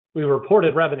we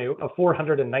reported revenue of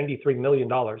 $493 million,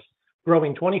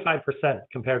 growing 25%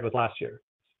 compared with last year.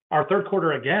 Our third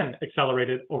quarter again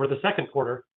accelerated over the second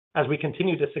quarter as we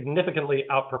continue to significantly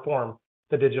outperform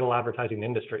the digital advertising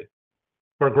industry.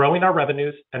 We're growing our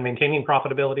revenues and maintaining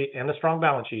profitability and a strong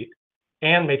balance sheet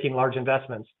and making large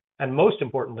investments. And most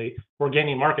importantly, we're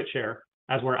gaining market share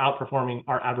as we're outperforming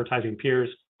our advertising peers,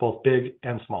 both big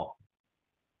and small.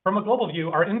 From a global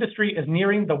view, our industry is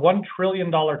nearing the $1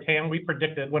 trillion TAM we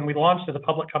predicted when we launched as a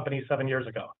public company 7 years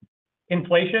ago.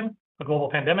 Inflation, the global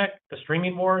pandemic, the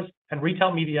streaming wars, and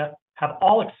retail media have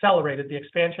all accelerated the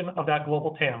expansion of that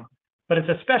global TAM, but it's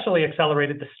especially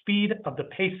accelerated the speed of the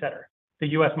pace setter, the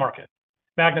US market.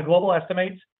 Magna Global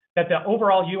estimates that the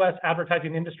overall US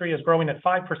advertising industry is growing at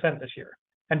 5% this year,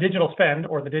 and digital spend,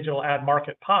 or the digital ad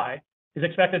market pie, is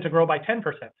expected to grow by 10%.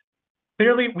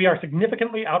 Clearly, we are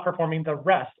significantly outperforming the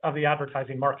rest of the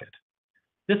advertising market.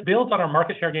 This builds on our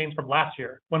market share gains from last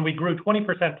year, when we grew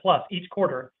 20% plus each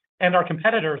quarter, and our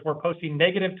competitors were posting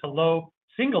negative to low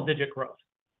single-digit growth.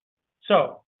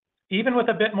 So, even with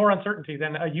a bit more uncertainty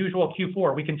than a usual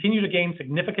Q4, we continue to gain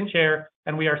significant share,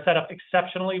 and we are set up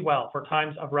exceptionally well for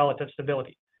times of relative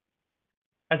stability.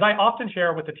 As I often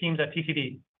share with the teams at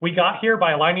TTD, we got here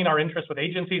by aligning our interests with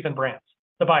agencies and brands,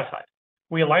 the buy side.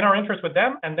 We align our interests with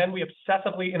them, and then we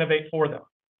obsessively innovate for them.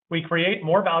 We create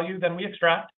more value than we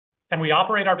extract, and we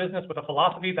operate our business with a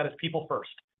philosophy that is people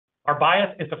first. Our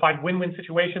bias is to find win-win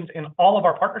situations in all of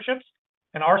our partnerships,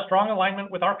 and our strong alignment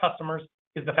with our customers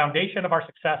is the foundation of our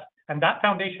success, and that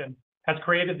foundation has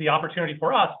created the opportunity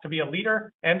for us to be a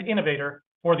leader and innovator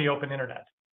for the open internet.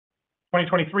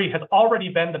 2023 has already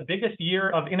been the biggest year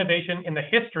of innovation in the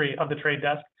history of the Trade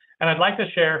Desk, and I'd like to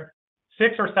share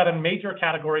 6 or 7 major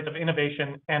categories of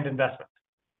innovation and investment.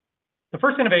 The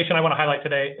first innovation I want to highlight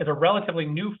today is a relatively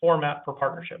new format for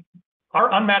partnership.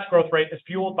 Our unmatched growth rate is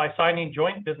fueled by signing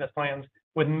joint business plans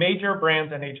with major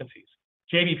brands and agencies.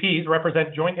 JBPs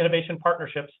represent joint innovation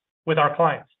partnerships with our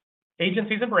clients.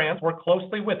 Agencies and brands work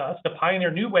closely with us to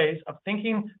pioneer new ways of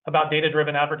thinking about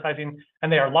data-driven advertising,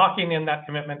 and they are locking in that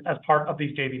commitment as part of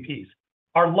these JBPs.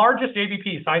 Our largest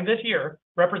JBP signed this year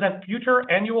represents future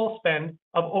annual spend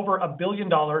of over $1 billion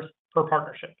per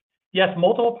partnership. Yes,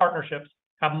 multiple partnerships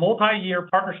have multi-year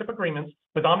partnership agreements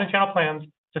with omnichannel plans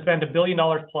to spend $1 billion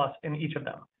plus in each of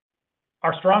them.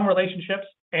 Our strong relationships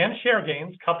and share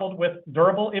gains, coupled with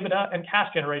durable EBITDA and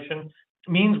cash generation,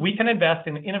 means we can invest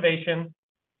in innovation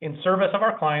in service of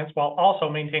our clients while also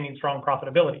maintaining strong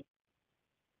profitability.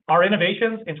 Our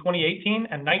innovations in 2018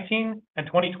 and 19 and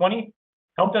 2020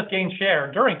 helped us gain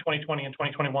share during 2020 and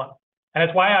 2021. And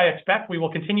it's why I expect we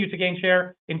will continue to gain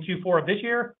share in Q4 of this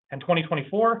year and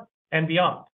 2024 and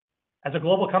beyond. As a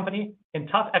global company, in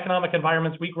tough economic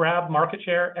environments, we grab market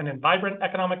share, and in vibrant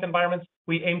economic environments,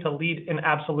 we aim to lead in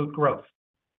absolute growth.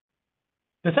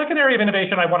 The second area of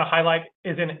innovation I want to highlight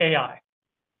is in AI.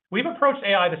 We've approached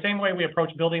AI the same way we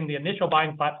approached building the initial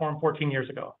buying platform 14 years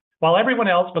ago. While everyone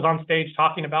else was on stage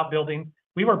talking about building,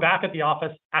 we were back at the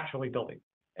office actually building.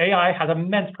 AI has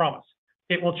immense promise.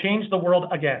 It will change the world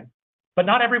again. But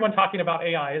not everyone talking about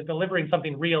AI is delivering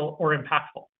something real or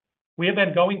impactful. We have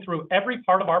been going through every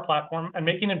part of our platform and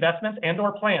making investments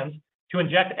and/or plans to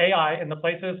inject AI in the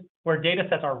places where data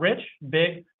sets are rich,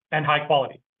 big, and high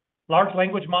quality. Large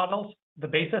language models, the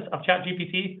basis of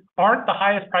ChatGPT, aren't the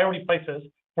highest priority places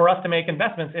for us to make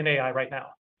investments in AI right now.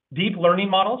 Deep learning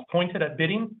models pointed at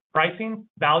bidding, pricing,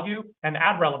 value, and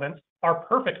ad relevance are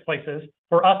perfect places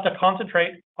for us to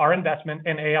concentrate our investment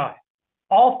in AI.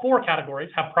 All 4 categories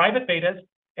have private betas,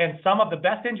 and some of the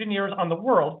best engineers on the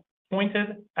world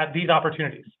pointed at these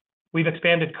opportunities. We've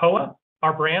expanded Koa,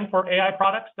 our brand for AI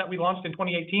products that we launched in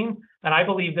 2018, and I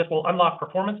believe this will unlock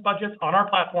performance budgets on our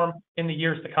platform in the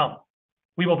years to come.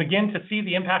 We will begin to see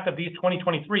the impact of these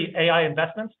 2023 AI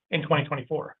investments in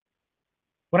 2024.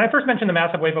 When I first mentioned the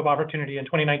massive wave of opportunity in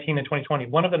 2019 and 2020,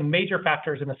 one of the major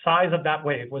factors in the size of that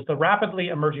wave was the rapidly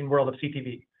emerging world of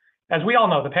CTV. As we all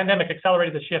know, the pandemic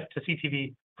accelerated the shift to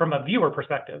CTV from a viewer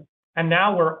perspective, and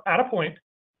now we're at a point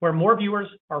where more viewers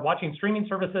are watching streaming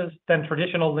services than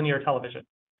traditional linear television.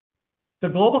 The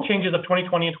global changes of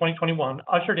 2020 and 2021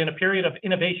 ushered in a period of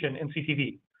innovation in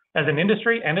CTV. As an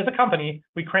industry and as a company,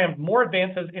 we crammed more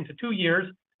advances into 2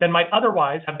 years than might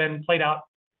otherwise have been played out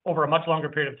over a much longer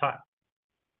period of time.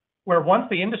 Where once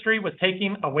the industry was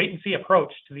taking a wait-and-see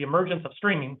approach to the emergence of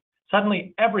streaming,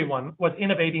 suddenly everyone was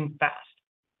innovating fast.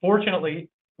 Fortunately,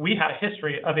 we had a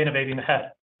history of innovating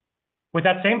ahead. With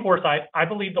that same foresight, I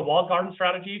believe the walled garden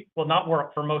strategy will not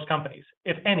work for most companies,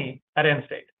 if any, at end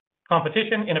state.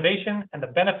 Competition, innovation, and the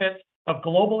benefits of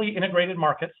globally integrated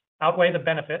markets outweigh the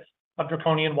benefits of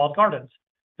draconian walled gardens.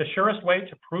 the surest way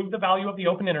to prove the value of the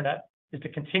open internet is to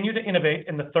continue to innovate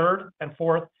in the third and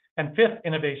fourth and fifth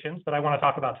innovations that I want to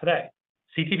talk about today: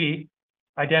 CTV,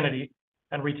 identity,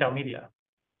 and retail media.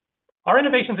 Our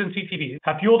innovations in CTV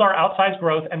have fueled our outsized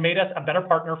growth and made us a better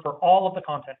partner for all of the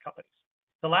content companies.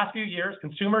 The last few years,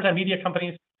 consumers and media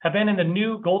companies have been in the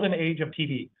new golden age of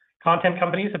TV. Content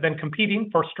companies have been competing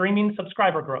for streaming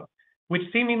subscriber growth, which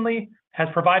seemingly has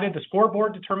provided the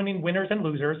scoreboard determining winners and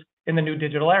losers in the new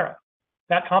digital era.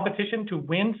 That competition to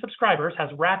win subscribers has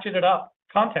ratcheted up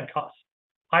content costs.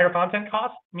 Higher content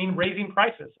costs mean raising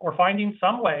prices or finding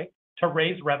some way to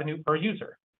raise revenue per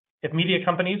user. If media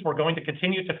companies were going to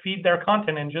continue to feed their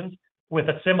content engines with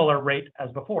a similar rate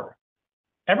as before.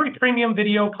 Every premium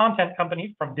video content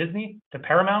company, from Disney to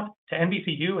Paramount to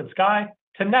NBCU and Sky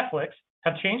to Netflix,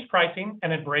 have changed pricing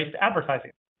and embraced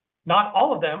advertising. Not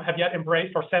all of them have yet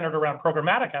embraced or centered around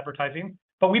programmatic advertising,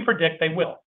 but we predict they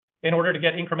will. In order to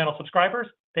get incremental subscribers,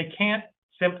 they can't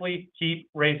simply keep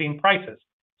raising prices.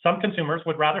 Some consumers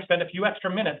would rather spend a few extra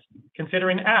minutes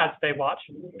considering ads they watch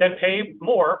than pay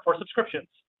more for subscriptions.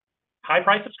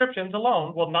 High-price subscriptions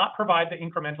alone will not provide the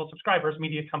incremental subscribers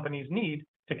media companies need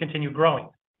to continue growing.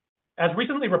 As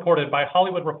recently reported by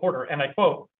Hollywood Reporter, and I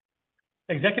quote,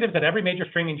 "Executives at every major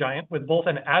streaming giant with both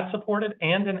an ad-supported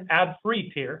and an ad-free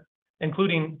tier,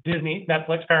 including Disney,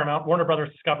 Netflix, Paramount, Warner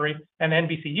Brothers Discovery, and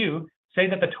NBCU, say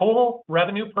that the total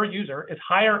revenue per user is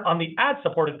higher on the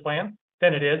ad-supported plan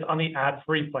than it is on the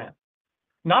ad-free plan."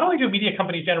 Not only do media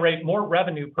companies generate more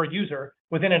revenue per user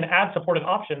within an ad-supported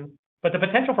option, but the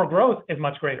potential for growth is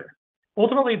much greater.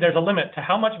 Ultimately, there's a limit to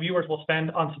how much viewers will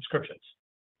spend on subscriptions.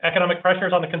 Economic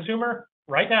pressures on the consumer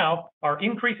right now are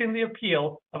increasing the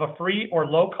appeal of a free or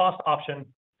low-cost option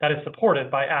that is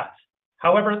supported by ads.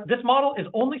 However, this model is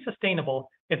only sustainable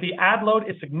if the ad load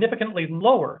is significantly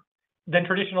lower than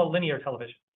traditional linear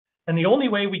television. And the only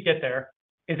way we get there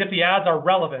is if the ads are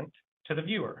relevant to the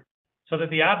viewer, so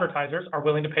that the advertisers are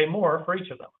willing to pay more for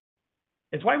each of them.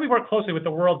 It's why we work closely with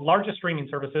the world's largest streaming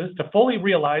services to fully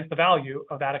realize the value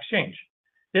of that exchange.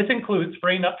 This includes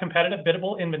freeing up competitive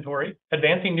biddable inventory,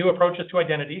 advancing new approaches to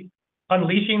identity,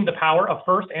 unleashing the power of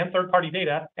first and third-party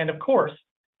data, and of course,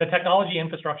 the technology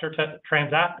infrastructure to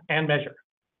transact and measure.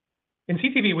 In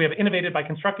CTV, we have innovated by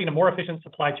constructing a more efficient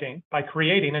supply chain by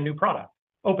creating a new product,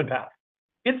 OpenPath.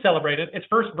 It celebrated its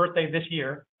first birthday this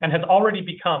year and has already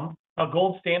become a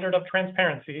gold standard of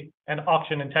transparency and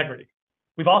auction integrity.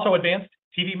 We've also advanced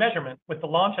TV measurement with the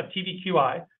launch of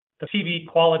TVQI, the TV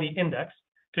Quality Index,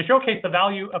 to showcase the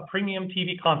value of premium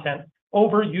TV content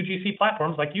over UGC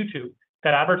platforms like YouTube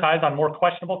that advertise on more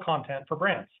questionable content for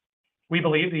brands. We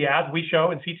believe the ads we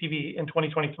show in CTV in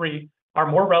 2023 are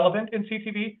more relevant in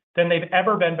CTV than they've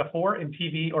ever been before in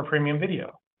TV or premium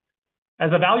video.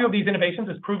 As the value of these innovations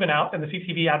is proven out in the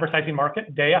CTV advertising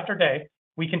market day after day,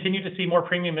 we continue to see more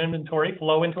premium inventory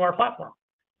flow into our platform.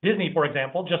 Disney, for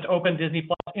example, just opened Disney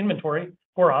Plus inventory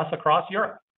for us across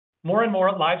Europe. More and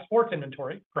more live sports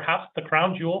inventory, perhaps the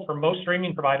crown jewel for most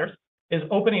streaming providers, is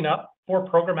opening up for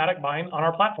programmatic buying on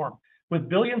our platform, with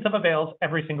billions of avails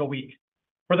every single week.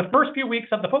 For the first few weeks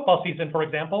of the football season, for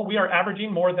example, we are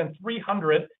averaging more than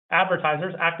 300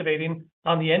 advertisers activating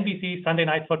on the NBC Sunday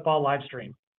Night Football live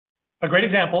stream. A great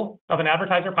example of an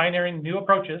advertiser pioneering new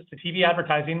approaches to TV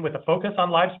advertising with a focus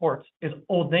on live sports is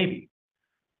Old Navy.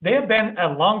 They have been a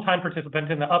longtime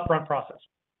participant in the upfront process.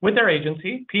 With their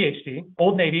agency, PhD,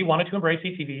 Old Navy wanted to embrace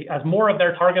CTV as more of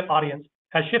their target audience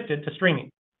has shifted to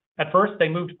streaming. At first, they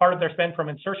moved part of their spend from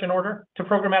insertion order to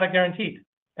programmatic guaranteed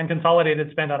and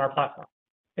consolidated spend on our platform.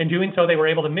 In doing so, they were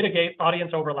able to mitigate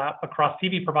audience overlap across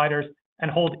TV providers and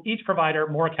hold each provider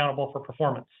more accountable for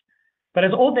performance. But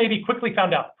as Old Navy quickly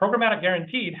found out, programmatic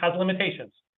guaranteed has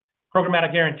limitations.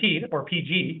 Programmatic guaranteed, or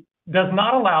PG, does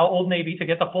not allow Old Navy to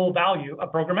get the full value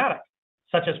of programmatic,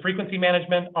 such as frequency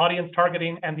management, audience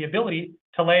targeting, and the ability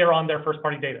to layer on their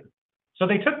first-party data. So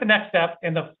they took the next step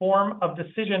in the form of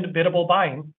decisioned biddable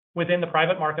buying within the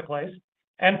private marketplace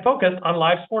and focused on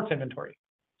live sports inventory.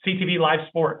 CTV live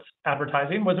sports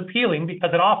advertising was appealing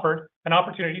because it offered an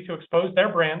opportunity to expose their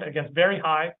brand against very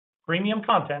high premium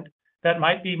content that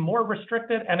might be more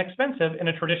restricted and expensive in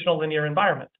a traditional linear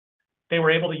environment. They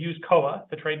were able to use COA,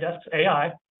 the Trade Desk's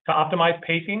AI, to optimize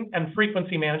pacing and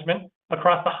frequency management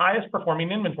across the highest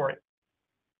performing inventory.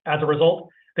 As a result,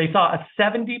 they saw a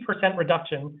 70%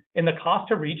 reduction in the cost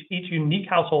to reach each unique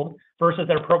household versus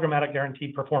their programmatic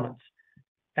guaranteed performance.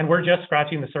 And we're just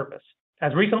scratching the surface.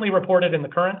 As recently reported in The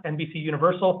Current, NBC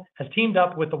Universal has teamed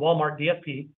up with the Walmart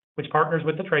DSP, which partners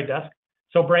with the Trade Desk,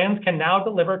 so brands can now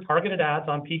deliver targeted ads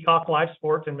on Peacock live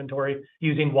sports inventory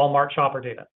using Walmart shopper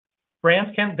data.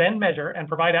 Brands can then measure and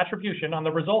provide attribution on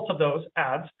the results of those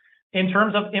ads in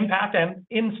terms of impact and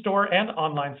in-store and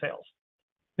online sales.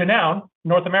 Danone,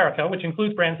 North America, which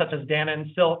includes brands such as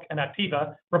Danone, Silk, and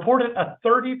Activa, reported a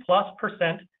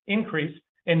 30+% increase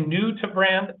in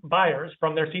new-to-brand buyers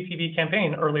from their CTV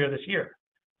campaign earlier this year.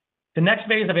 The next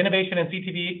phase of innovation in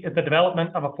CTV is the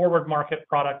development of a forward market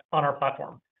product on our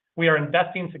platform. We are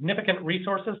investing significant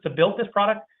resources to build this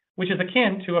product, which is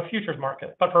akin to a futures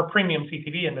market, but for premium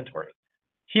CTV inventory.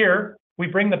 Here, we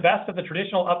bring the best of the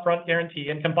traditional upfront guarantee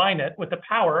and combine it with the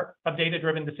power of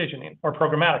data-driven decisioning or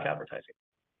programmatic advertising.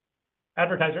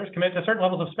 Advertisers commit to certain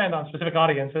levels of spend on specific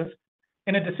audiences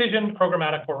in a decisioned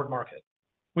programmatic forward market.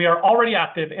 We are already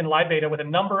active in live beta with a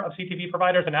number of CTV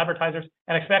providers and advertisers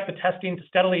and expect the testing to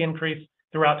steadily increase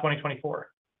throughout 2024.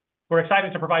 We're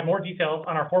excited to provide more details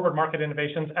on our forward market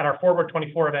innovations at our Forward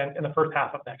 24 event in the first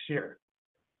half of next year.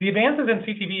 The advances in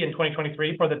CTV in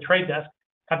 2023 for the Trade Desk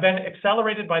have been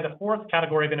accelerated by the fourth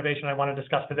category of innovation I want to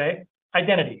discuss today,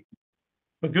 identity.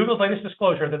 With Google's latest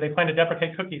disclosure that they plan to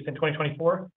deprecate cookies in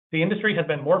 2024, the industry has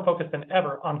been more focused than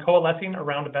ever on coalescing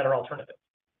around a better alternative.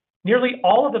 Nearly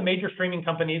all of the major streaming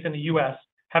companies in the US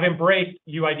have embraced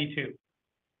UID2.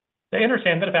 They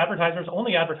understand that if advertisers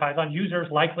only advertise on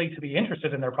users likely to be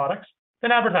interested in their products,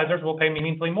 then advertisers will pay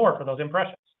meaningfully more for those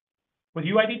impressions. With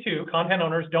UID2, content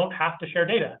owners don't have to share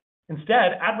data.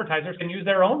 Instead, advertisers can use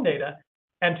their own data,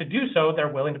 and to do so,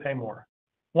 they're willing to pay more.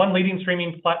 One leading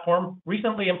streaming platform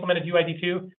recently implemented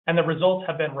UID2, and the results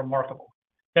have been remarkable.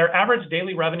 Their average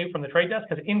daily revenue from the Trade Desk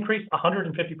has increased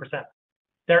 150%.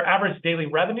 Their average daily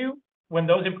revenue, when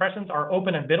those impressions are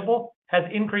open and biddable, has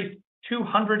increased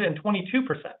 222%,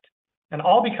 and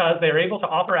all because they are able to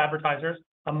offer advertisers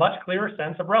a much clearer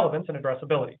sense of relevance and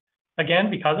addressability. Again,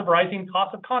 because of rising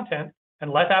costs of content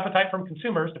and less appetite from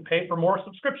consumers to pay for more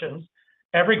subscriptions,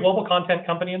 every global content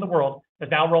company in the world is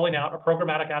now rolling out a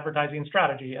programmatic advertising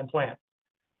strategy and plan.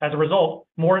 As a result,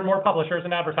 more and more publishers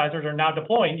and advertisers are now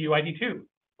deploying UID2.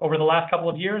 Over the last couple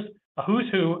of years, a who's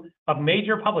who of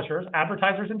major publishers,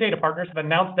 advertisers, and data partners have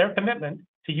announced their commitment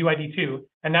to UID2,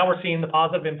 and now we're seeing the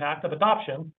positive impact of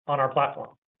adoption on our platform.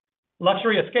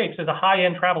 Luxury Escapes is a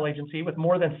high-end travel agency with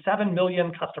more than 7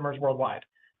 million customers worldwide.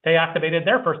 They activated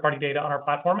their first-party data on our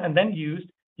platform and then used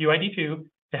UID2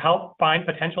 to help find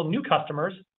potential new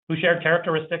customers who shared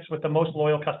characteristics with the most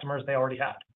loyal customers they already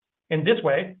had. In this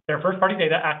way, their first-party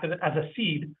data acted as a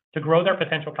seed to grow their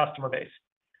potential customer base.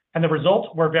 And the results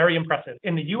were very impressive.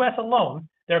 In the US alone,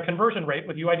 their conversion rate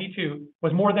with UID2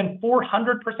 was more than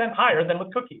 400% higher than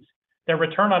with cookies. Their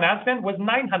return on ad spend was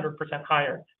 900%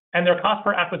 higher, and their cost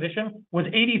per acquisition was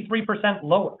 83%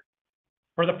 lower.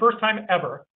 For the first time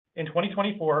ever, in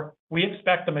 2024, we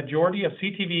expect the majority of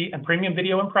CTV and premium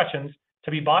video impressions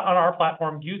to be bought on our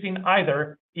platform using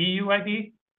either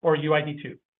EUID or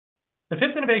UID2. The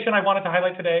fifth innovation I wanted to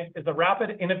highlight today is the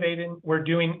rapid innovating we're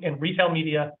doing in retail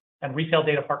media and retail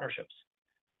data partnerships.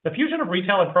 The fusion of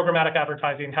retail and programmatic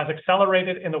advertising has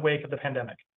accelerated in the wake of the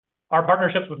pandemic. Our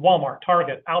partnerships with Walmart,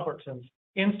 Target, Albertsons,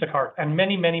 Instacart, and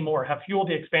many, many more have fueled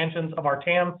the expansions of our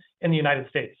TAM in the United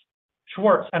States.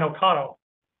 Schwartz and Ocado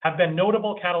have been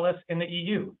notable catalysts in the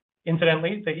EU.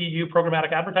 Incidentally, the EU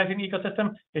programmatic advertising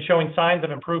ecosystem is showing signs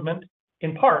of improvement,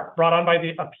 in part brought on by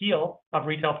the appeal of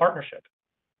retail partnership.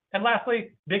 And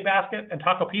lastly, Big Basket and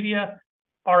Tokopedia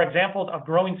are examples of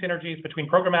growing synergies between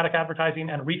programmatic advertising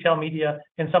and retail media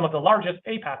in some of the largest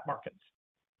APAC markets.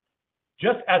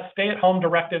 Just as stay-at-home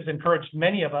directives encouraged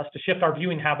many of us to shift our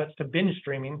viewing habits to binge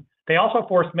streaming, they also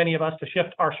forced many of us to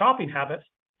shift our shopping habits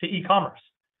to e-commerce.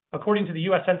 According to the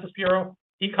US Census Bureau,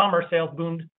 e-commerce sales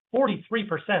boomed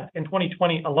 43% in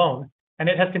 2020 alone, and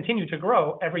it has continued to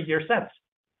grow every year since.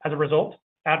 As a result,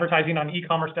 advertising on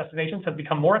e-commerce destinations has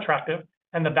become more attractive,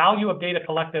 and the value of data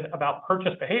collected about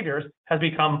purchase behaviors has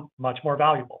become much more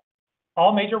valuable.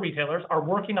 All major retailers are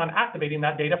working on activating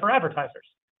that data for advertisers,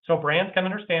 so brands can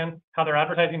understand how their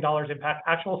advertising dollars impact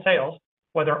actual sales,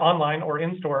 whether online or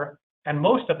in-store, and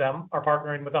most of them are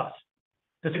partnering with us.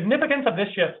 The significance of this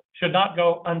shift should not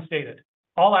go unstated.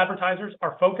 All advertisers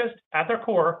are focused at their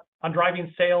core on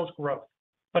driving sales growth.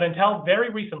 But until very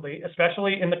recently,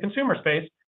 especially in the consumer space,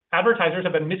 advertisers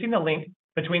have been missing the link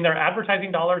between their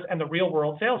advertising dollars and the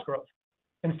real-world sales growth.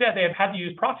 Instead, they have had to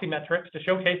use proxy metrics to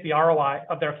showcase the ROI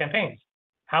of their campaigns.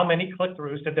 How many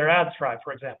click-throughs did their ads drive,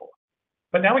 for example?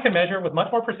 But now we can measure with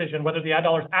much more precision whether the ad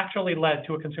dollars actually led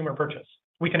to a consumer purchase.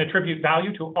 We can attribute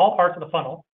value to all parts of the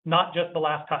funnel, not just the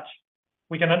last touch.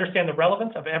 We can understand the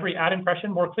relevance of every ad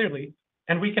impression more clearly,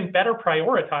 and we can better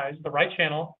prioritize the right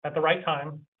channel at the right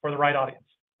time for the right audience.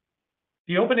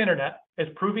 The open internet is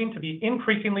proving to be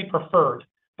increasingly preferred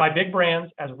by big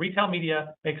brands as retail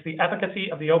media makes the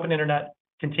efficacy of the open internet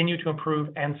continue to improve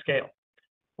and scale.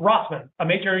 Rossmann, a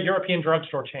major European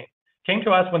drugstore chain, came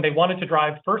to us when they wanted to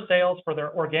drive first sales for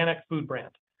their organic food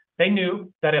brand. They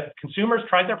knew that if consumers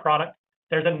tried their product,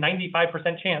 there's a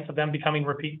 95% chance of them becoming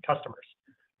repeat customers.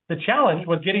 The challenge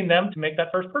was getting them to make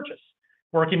that first purchase.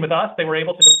 Working with us, they were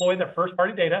able to deploy their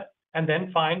first-party data and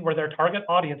then find where their target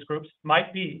audience groups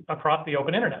might be across the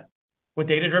open internet. With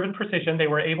data-driven precision, they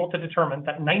were able to determine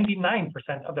that 99%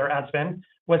 of their ad spend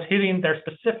was hitting their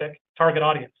specific target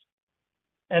audience.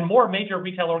 And more major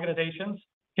retail organizations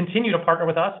continue to partner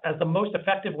with us as the most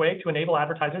effective way to enable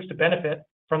advertisers to benefit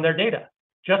from their data.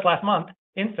 Just last month,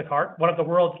 Instacart, one of the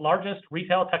world's largest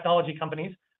retail technology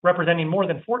companies, representing more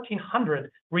than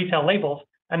 1,400 retail labels,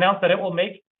 announced that it will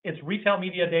make its retail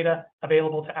media data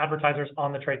available to advertisers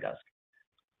on the Trade Desk.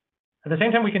 At the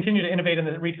same time, we continue to innovate in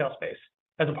the retail space.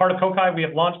 As a part of Kokai, we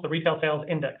have launched the Retail Sales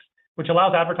Index, which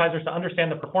allows advertisers to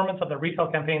understand the performance of their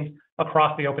retail campaigns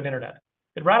across the open internet.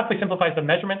 It radically simplifies the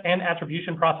measurement and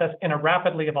attribution process in a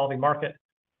rapidly evolving market,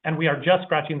 and we are just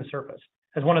scratching the surface.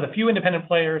 As one of the few independent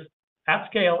players at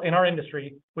scale in our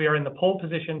industry, we are in the pole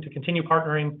position to continue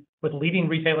partnering with leading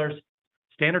retailers,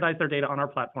 standardize their data on our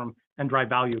platform, and drive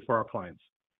value for our clients.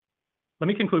 Let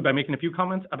me conclude by making a few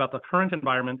comments about the current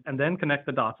environment and then connect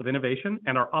the dots of innovation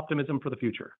and our optimism for the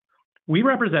future. We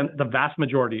represent the vast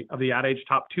majority of the Ad Age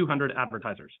top 200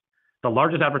 advertisers, the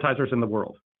largest advertisers in the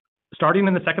world. Starting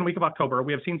in the second week of October,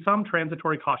 we have seen some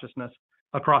transitory cautiousness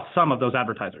across some of those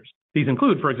advertisers. These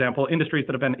include, for example, industries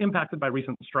that have been impacted by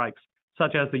recent strikes,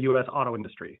 such as the US auto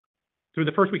industry. Through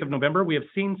the first week of November, we have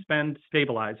seen spend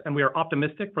stabilize, and we are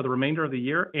optimistic for the remainder of the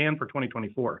year and for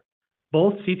 2024.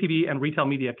 Both CTV and retail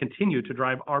media continue to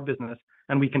drive our business,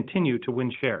 and we continue to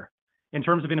win share. In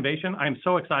terms of innovation, I am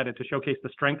so excited to showcase the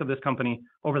strength of this company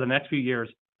over the next few years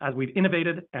as we've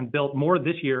innovated and built more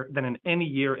this year than in any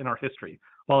year in our history,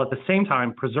 while at the same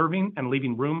time preserving and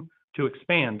leaving room to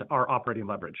expand our operating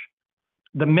leverage.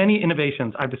 The many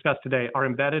innovations I've discussed today are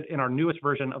embedded in our newest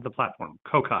version of the platform,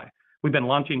 Kokai. We've been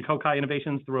launching Kokai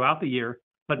innovations throughout the year,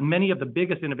 but many of the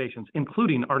biggest innovations,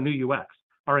 including our new UX,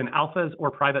 are in alphas or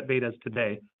private betas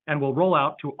today and will roll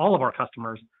out to all of our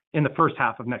customers in the first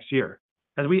half of next year.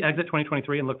 As we exit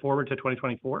 2023 and look forward to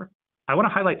 2024, I want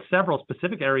to highlight several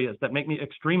specific areas that make me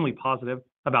extremely positive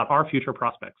about our future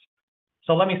prospects.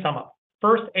 So let me sum up.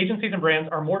 First, agencies and brands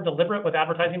are more deliberate with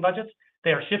advertising budgets.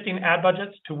 They are shifting ad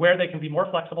budgets to where they can be more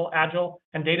flexible, agile,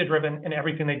 and data-driven in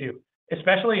everything they do,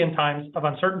 especially in times of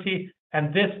uncertainty,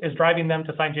 and this is driving them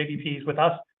to sign JBPs with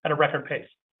us at a record pace.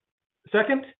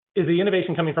 Second is the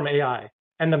innovation coming from AI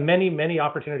and the many, many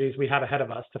opportunities we have ahead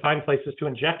of us to find places to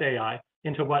inject AI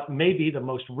into what may be the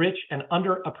most rich and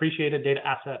underappreciated data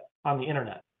asset on the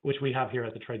internet, which we have here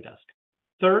at the Trade Desk.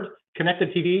 Third,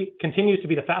 connected TV continues to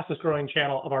be the fastest growing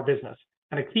channel of our business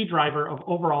and a key driver of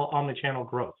overall omnichannel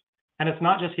growth. And it's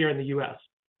not just here in the US.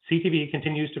 CTV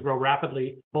continues to grow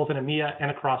rapidly, both in EMEA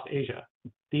and across Asia.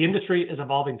 The industry is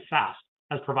evolving fast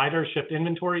as providers shift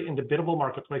inventory into biddable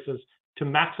marketplaces to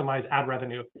maximize ad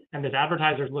revenue, and as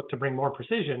advertisers look to bring more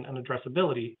precision and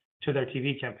addressability to their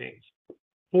TV campaigns.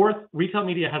 Fourth, retail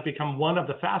media has become one of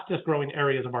the fastest growing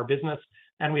areas of our business,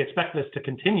 and we expect this to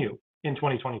continue in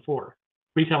 2024.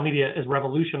 Retail media is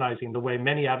revolutionizing the way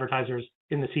many advertisers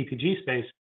in the CPG space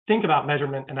think about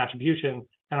measurement and attribution,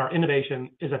 and our innovation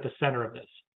is at the center of this.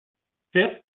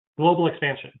 Fifth, global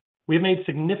expansion. We have made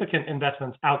significant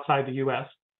investments outside the US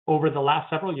over the last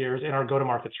several years in our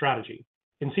go-to-market strategy,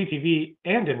 in CTV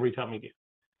and in retail media.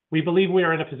 We believe we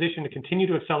are in a position to continue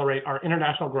to accelerate our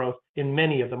international growth in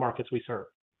many of the markets we serve.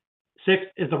 Sixth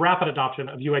is the rapid adoption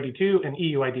of UID2 and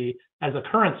EUID as a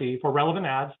currency for relevant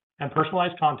ads and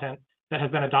personalized content that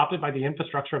has been adopted by the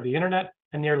infrastructure of the internet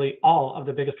and nearly all of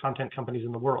the biggest content companies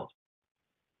in the world.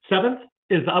 Seventh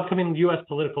is the upcoming US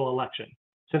political election.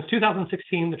 Since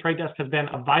 2016, the Trade Desk has been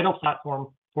a vital platform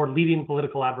for leading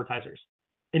political advertisers.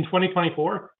 In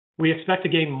 2024, we expect to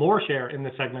gain more share in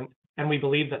this segment, and we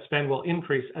believe that spend will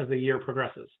increase as the year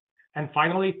progresses. And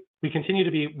finally, we continue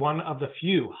to be one of the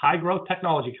few high-growth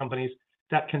technology companies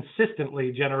that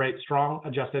consistently generate strong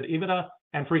adjusted EBITDA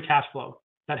and free cash flow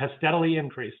that has steadily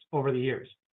increased over the years.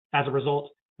 As a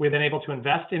result, we've been able to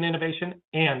invest in innovation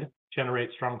and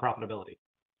generate strong profitability.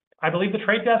 I believe the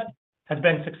Trade Desk has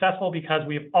been successful because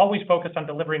we have always focused on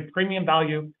delivering premium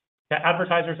value to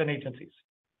advertisers and agencies.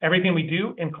 Everything we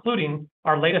do, including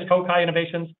our latest Kokai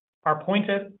innovations, are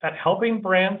pointed at helping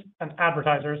brands and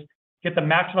advertisers get the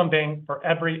maximum bang for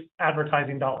every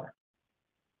advertising dollar.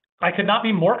 I could not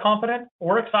be more confident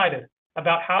or excited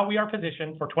about how we are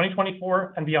positioned for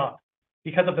 2024 and beyond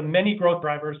because of the many growth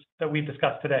drivers that we've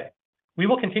discussed today. We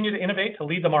will continue to innovate to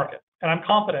lead the market, and I'm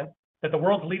confident that the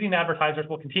world's leading advertisers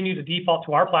will continue to default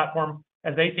to our platform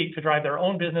as they seek to drive their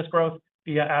own business growth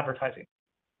via advertising.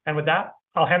 And with that,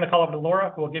 I'll hand the call over to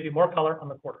Laura, who will give you more color on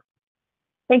the quarter.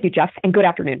 Thank you, Jeff, and good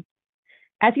afternoon.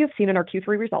 As you have seen in our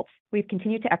Q3 results, we've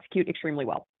continued to execute extremely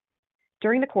well.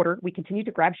 During the quarter, we continued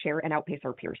to grab share and outpace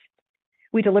our peers.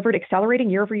 We delivered accelerating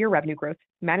year-over-year revenue growth,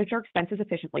 managed our expenses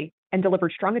efficiently, and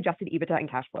delivered strong adjusted EBITDA and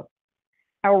cash flow.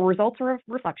 Our results are a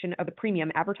reflection of the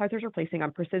premium advertisers are placing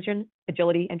on precision,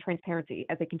 agility, and transparency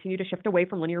as they continue to shift away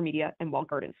from linear media and walled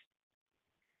gardens.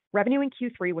 Revenue in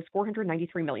Q3 was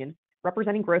 $493 million,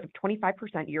 representing growth of 25%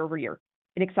 year-over-year,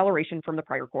 an acceleration from the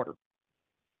prior quarter.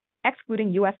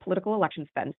 Excluding U.S. political election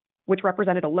spend, which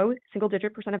represented a low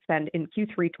single-digit % of spend in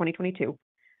Q3 2022,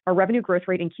 our revenue growth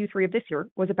rate in Q3 of this year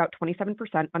was about 27%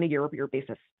 on a year-over-year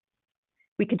basis.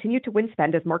 We continue to win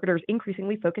spend as marketers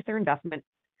increasingly focus their investment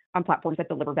on platforms that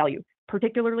deliver value,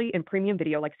 particularly in premium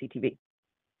video like CTV.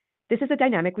 This is a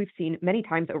dynamic we've seen many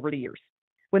times over the years.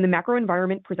 When the macro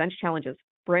environment presents challenges,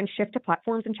 brands shift to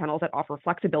platforms and channels that offer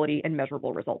flexibility and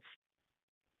measurable results.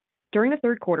 During the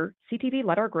third quarter, CTV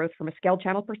led our growth from a scaled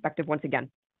channel perspective once again.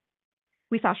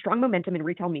 We saw strong momentum in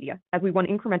retail media as we won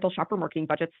incremental shopper marketing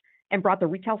budgets and brought the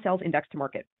retail sales index to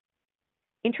market.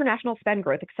 International spend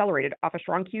growth accelerated off a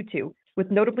strong Q2 with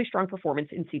notably strong performance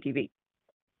in CTV.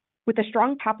 With a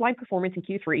strong top-line performance in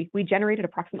Q3, we generated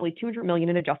approximately $200 million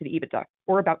in adjusted EBITDA,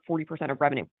 or about 40% of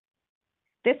revenue.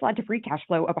 This led to free cash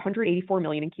flow of $184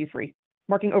 million in Q3,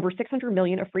 marking over $600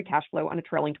 million of free cash flow on a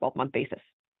trailing 12-month basis.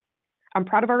 I'm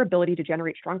proud of our ability to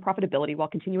generate strong profitability while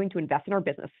continuing to invest in our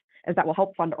business, as that will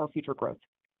help fund our future growth.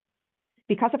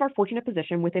 Because of our fortunate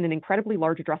position within an incredibly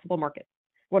large addressable market,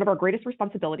 one of our greatest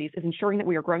responsibilities is ensuring that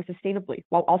we are growing sustainably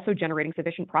while also generating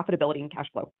sufficient profitability and cash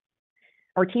flow.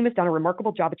 Our team has done a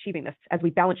remarkable job achieving this as we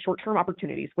balance short-term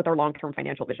opportunities with our long-term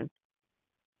financial vision.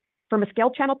 From a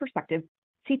scaled channel perspective,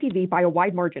 CTV by a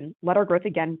wide margin led our growth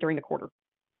again during the quarter.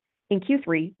 In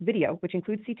Q3, video, which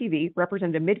includes CTV,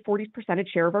 represented a mid-40s%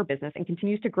 share of our business and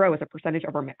continues to grow as a percentage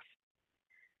of our mix.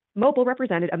 Mobile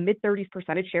represented a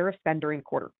mid-30s% share of spend during the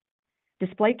quarter.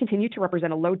 Display continued to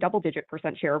represent a low double-digit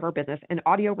 % share of our business, and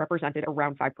audio represented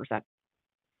around 5%.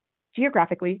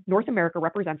 Geographically, North America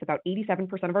represents about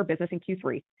 87% of our business in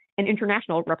Q3, and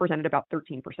international represented about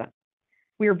 13%.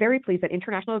 We are very pleased that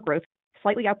international growth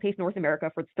slightly outpaced North America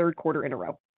for the third quarter in a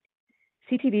row.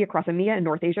 CTV across EMEA and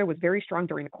North Asia was very strong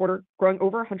during the quarter, growing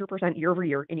over 100%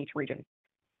 year-over-year in each region.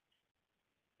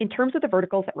 In terms of the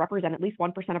verticals that represent at least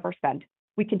 1% of our spend,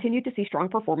 we continued to see strong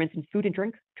performance in food and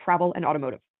drink, travel, and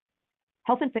automotive.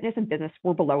 Health and fitness and business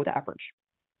were below the average.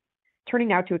 Turning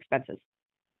now to expenses.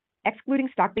 Excluding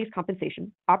stock-based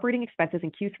compensation, operating expenses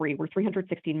in Q3 were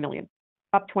 $316 million,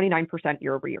 up 29%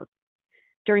 year-over-year.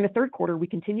 During the third quarter, we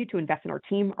continued to invest in our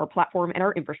team, our platform, and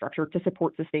our infrastructure to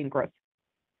support sustained growth.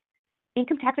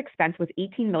 Income tax expense was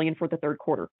 $18 million for the third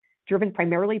quarter, driven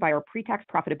primarily by our pre-tax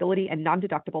profitability and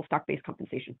non-deductible stock-based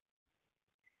compensation.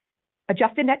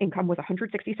 Adjusted net income was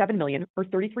 $167 million, or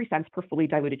 33 cents per fully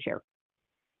diluted share.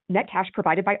 Net cash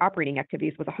provided by operating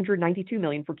activities was $192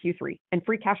 million for Q3, and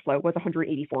free cash flow was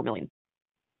 $184 million.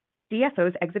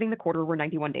 DSOs exiting the quarter were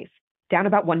 91 days, down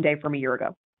about 1 day from a year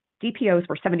ago. DPOs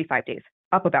were 75 days,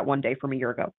 up about 1 day from a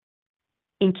year ago.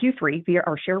 In Q3, via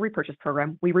our share repurchase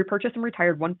program, we repurchased and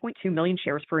retired 1.2 million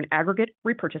shares for an aggregate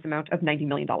repurchase amount of $90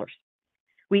 million.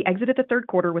 We exited the third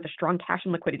quarter with a strong cash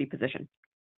and liquidity position.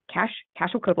 Cash,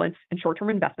 cash equivalents, and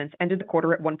short-term investments ended the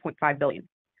quarter at $1.5 billion.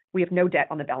 We have no debt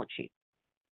on the balance sheet.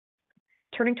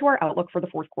 Turning to our outlook for the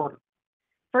fourth quarter.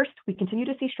 First, we continue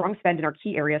to see strong spend in our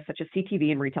key areas such as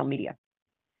CTV and retail media.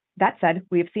 That said,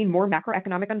 we have seen more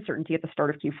macroeconomic uncertainty at the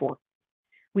start of Q4.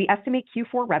 We estimate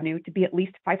Q4 revenue to be at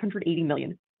least $580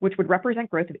 million, which would represent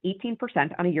growth of 18%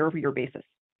 on a year-over-year basis.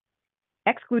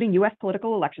 Excluding U.S.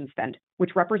 political election spend,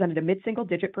 which represented a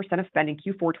mid-single-digit % of spend in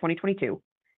Q4 2022,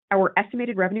 our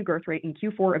estimated revenue growth rate in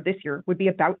Q4 of this year would be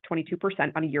about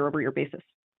 22% on a year-over-year basis.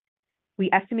 We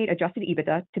estimate adjusted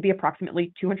EBITDA to be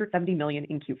approximately $270 million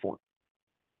in Q4.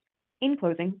 In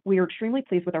closing, we are extremely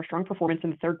pleased with our strong performance in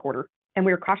the third quarter, and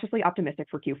we are cautiously optimistic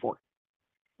for Q4.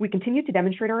 We continue to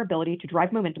demonstrate our ability to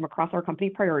drive momentum across our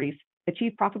company priorities,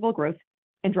 achieve profitable growth,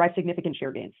 and drive significant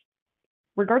share gains.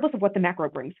 Regardless of what the macro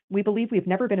brings, we believe we have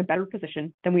never been in a better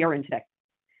position than we are in today.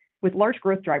 With large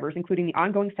growth drivers, including the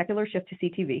ongoing secular shift to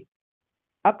CTV,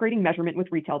 upgrading measurement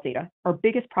with retail data, our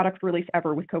biggest product release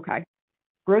ever with Kokai,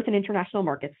 growth in international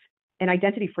markets, an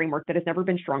identity framework that has never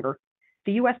been stronger,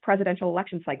 the U.S. presidential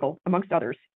election cycle, amongst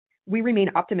others, we remain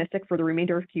optimistic for the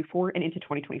remainder of Q4 and into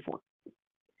 2024.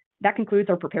 That concludes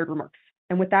our prepared remarks.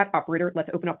 And with that, operator, let's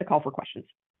open up the call for questions.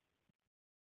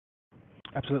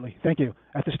 Absolutely. Thank you.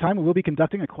 At this time, we will be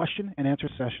conducting a question and answer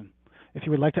session. If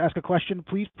you would like to ask a question,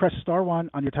 please press star one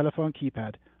on your telephone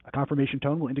keypad. A confirmation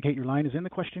tone will indicate your line is in the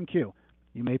question queue.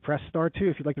 You may press star two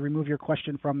if you'd like to remove your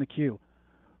question from the queue.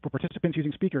 For participants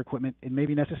using speaker equipment, it may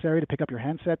be necessary to pick up your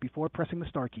handset before pressing the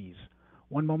star keys.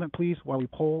 One moment, please, while we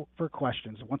poll for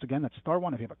questions. Once again, that's star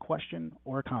one if you have a question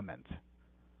or a comment.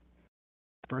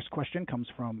 First question comes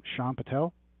from Shyam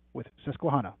Patil with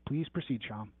Susquehanna. Please proceed,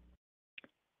 Shyam.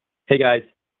 Hey guys,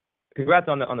 congrats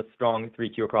on the strong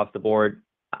 3Q across the board.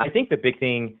 I think the big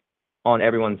thing on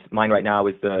everyone's mind right now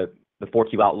is the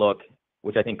 4Q outlook,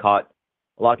 which I think caught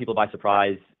a lot of people by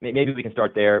surprise. Maybe we can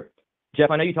start there.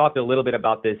 Jeff, I know you talked a little bit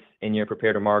about this in your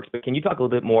prepared remarks, but can you talk a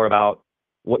little bit more about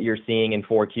what you're seeing in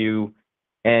 4Q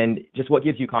and just what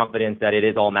gives you confidence that it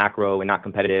is all macro and not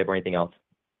competitive or anything else?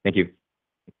 Thank you.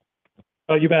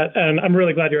 Oh, you bet. And I'm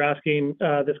really glad you're asking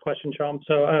this question, Shyam.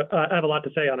 So I have a lot to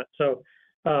say on it. So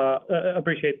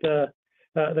appreciate the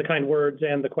kind words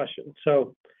and the question.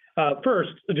 So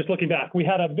first, just looking back, we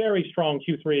had a very strong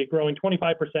Q3, growing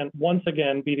 25%, once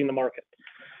again beating the market.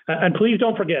 And please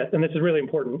don't forget, and this is really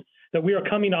important, that we are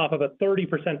coming off of a 30%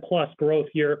 plus growth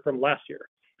year from last year,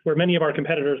 where many of our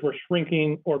competitors were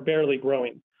shrinking or barely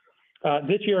growing.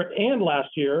 This year and last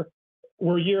year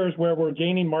were years where we're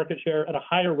gaining market share at a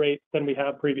higher rate than we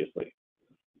have previously.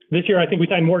 This year, I think we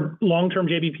signed more long-term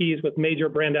JBPs with major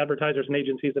brand advertisers and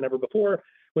agencies than ever before,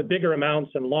 with bigger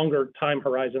amounts and longer time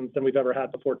horizons than we've ever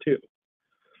had before, too.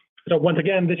 So once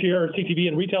again, this year, TTD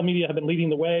and retail media have been leading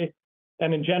the way.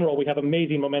 And in general, we have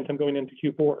amazing momentum going into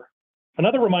Q4.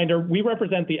 Another reminder, we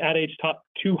represent the Ad Age top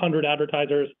 200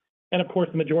 advertisers, and of course,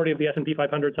 the majority of the S&P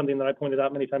 500, something that I pointed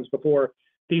out many times before.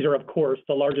 These are, of course,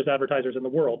 the largest advertisers in the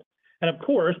world. And of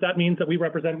course, that means that we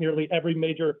represent nearly every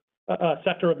major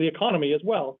sector of the economy as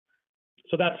well.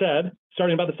 So that said,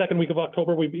 starting about the second week of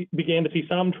October, we began to see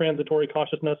some transitory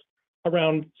cautiousness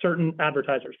around certain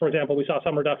advertisers. For example, we saw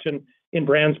some reduction in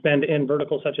brand spend in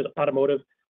verticals such as automotive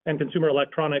and consumer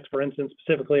electronics, for instance,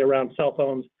 specifically around cell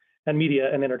phones and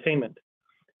media and entertainment.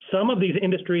 Some of these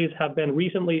industries have been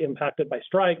recently impacted by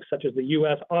strikes, such as the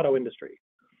U.S. auto industry.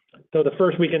 So the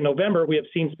first week in November, we have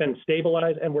seen spend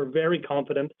stabilize, and we're very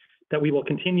confident that we will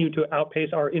continue to outpace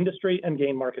our industry and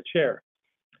gain market share.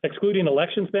 Excluding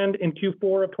election spend in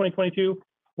Q4 of 2022,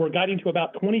 we're guiding to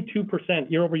about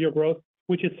 22% year-over-year growth,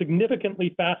 which is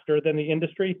significantly faster than the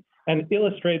industry and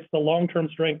illustrates the long-term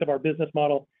strength of our business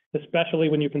model, especially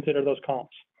when you consider those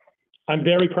comps. I'm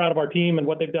very proud of our team and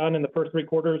what they've done in the first three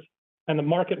quarters and the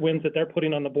market wins that they're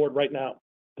putting on the board right now.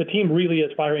 The team really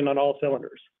is firing on all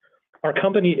cylinders. Our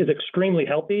company is extremely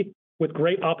healthy with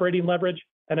great operating leverage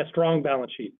and a strong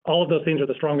balance sheet. All of those things are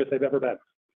the strongest they've ever been.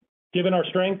 Given our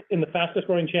strength in the fastest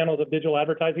growing channels of digital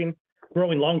advertising,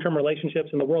 growing long-term relationships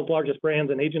in the world's largest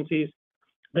brands and agencies,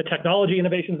 the technology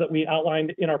innovations that we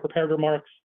outlined in our prepared remarks,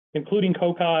 including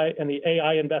Kokai and the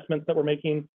AI investments that we're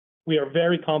making, we are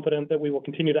very confident that we will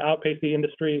continue to outpace the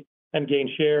industry and gain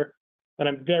share. And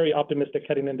I'm very optimistic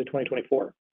heading into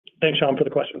 2024. Thanks, Shyam, for the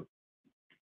question.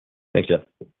 Thanks, Jeff.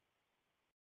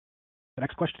 The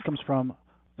next question comes from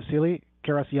Vasily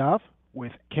Karasyov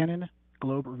with Canon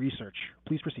Globe Research.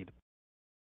 Please proceed.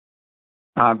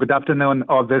 Good afternoon.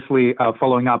 Obviously,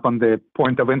 following up on the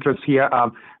point of interest here,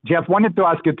 Jeff, wanted to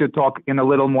ask you to talk in a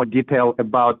little more detail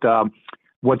about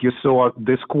what you saw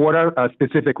this quarter,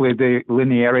 specifically the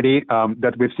linearity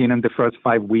that we've seen in the first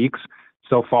 5 weeks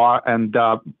so far, and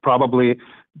probably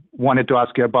wanted to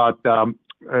ask you about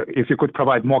if you could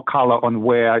provide more color on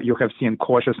where you have seen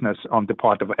cautiousness on the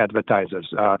part of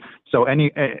advertisers. So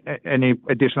any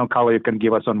additional color you can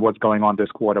give us on what's going on this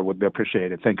quarter would be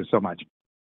appreciated. Thank you so much.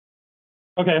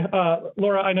 Okay.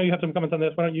 Laura, I know you have some comments on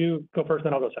this. Why don't you go first,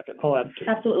 then I'll go second. I'll add.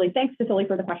 Absolutely. Thanks, Vasily,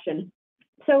 for the question.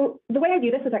 So the way I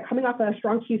view this is that coming off a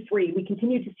strong Q3, we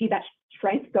continue to see that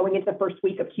strength going into the first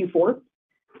week of Q4.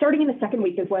 Starting in the second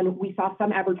week is when we saw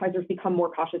some advertisers become more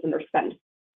cautious in their spend.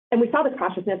 And we saw this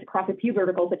cautiousness across a few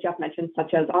verticals that Jeff mentioned,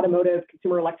 such as automotive,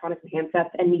 consumer electronics and handsets,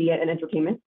 and media and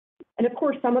entertainment. And of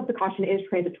course, some of the caution is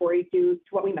transitory due to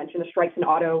what we mentioned, the strikes in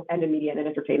auto and in media and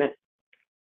entertainment.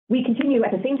 We continue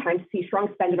at the same time to see strong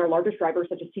spend in our largest drivers,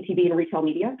 such as TTD and retail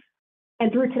media. And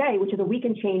through today, which is a week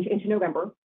and change into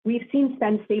November, we've seen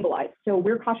spend stabilize. So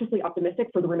we're cautiously optimistic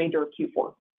for the remainder of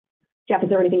Q4. Jeff, is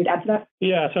there anything to add to that?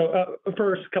 Yeah. So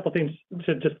first, a couple of things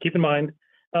to just keep in mind.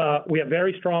 We have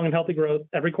very strong and healthy growth.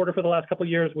 Every quarter for the last couple of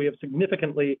years, we have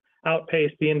significantly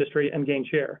outpaced the industry and gained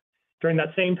share. During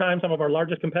that same time, some of our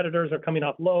largest competitors are coming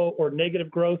off low or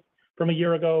negative growth from a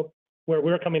year ago, where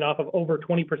we're coming off of over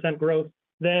 20% growth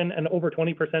then and over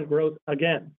 20% growth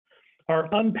again.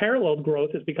 Our unparalleled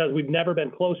growth is because we've never been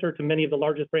closer to many of the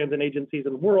largest brands and agencies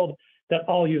in the world that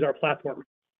all use our platform.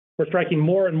 We're striking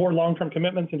more and more long-term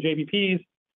commitments in JBPs,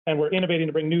 and we're innovating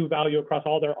to bring new value across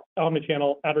all their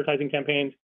omnichannel advertising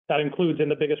campaigns. That includes in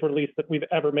the biggest release that we've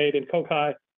ever made in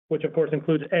Kokai, which of course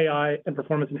includes AI and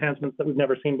performance enhancements that we've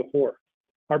never seen before.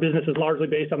 Our business is largely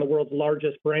based on the world's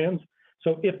largest brands.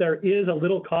 So if there is a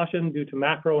little caution due to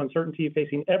macro uncertainty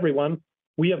facing everyone,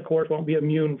 we of course won't be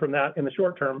immune from that in the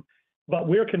short term. But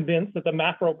we're convinced that the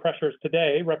macro pressures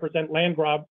today represent land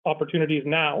grab opportunities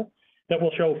now that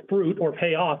will show fruit or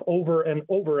pay off over and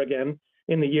over again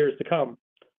in the years to come.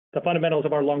 The fundamentals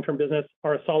of our long-term business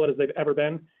are as solid as they've ever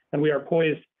been, and we are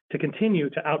poised to continue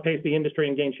to outpace the industry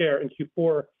and gain share in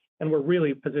Q4, and we're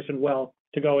really positioned well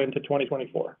to go into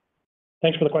 2024.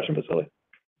 Thanks for the question, Vasily.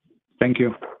 Thank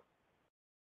you.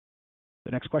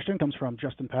 The next question comes from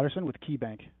Justin Patterson with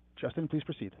KeyBank. Justin, please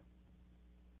proceed.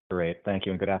 Great. Thank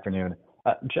you, and good afternoon.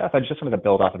 Jeff, I just wanted to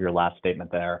build off of your last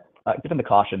statement there. Given the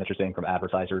caution that you're seeing from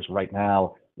advertisers right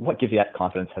now, what gives you that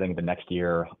confidence heading into next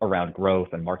year around growth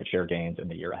and market share gains in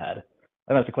the year ahead?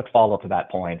 And as a quick follow-up to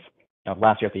that point,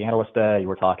 last year at the Analyst Day, you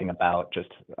were talking about just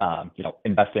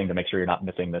investing to make sure you're not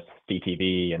missing this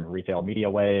CTV and retail media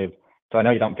wave. So I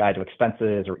know you don't guide to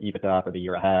expenses or EBITDA for the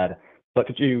year ahead, but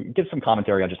could you give some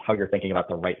commentary on just how you're thinking about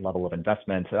the right level of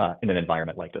investment in an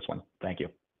environment like this one? Thank you.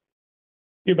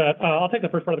 You bet. I'll take the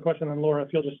first part of the question, and Laura, if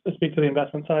you'll just speak to the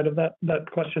investment side of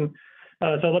that question.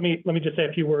 So let me just say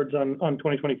a few words on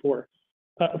 2024.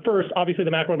 First, obviously, the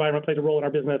macro environment plays a role in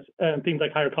our business, and things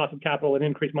like higher cost of capital and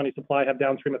increased money supply have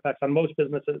downstream effects on most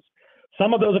businesses.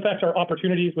 Some of those effects are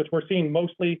opportunities, which we're seeing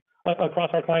mostly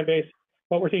across our client base,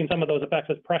 but we're seeing some of those effects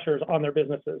as pressures on their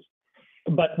businesses.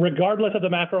 But regardless of the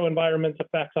macro environment's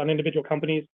effects on individual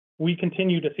companies, we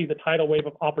continue to see the tidal wave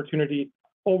of opportunity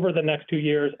over the next 2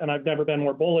 years, and I've never been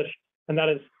more bullish, and that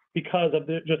is because of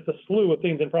just the slew of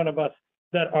things in front of us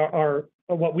that are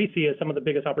what we see as some of the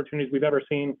biggest opportunities we've ever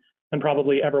seen and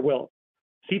probably ever will.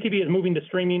 CTV is moving to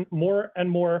streaming more and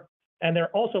more, and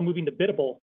they're also moving to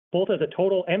biddable, both as a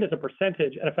total and as a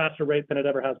percentage at a faster rate than it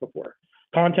ever has before.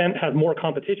 Content has more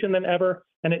competition than ever,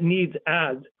 and it needs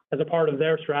ads as a part of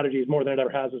their strategies more than it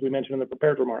ever has, as we mentioned in the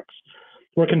prepared remarks.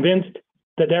 We're convinced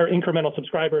that their incremental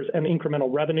subscribers and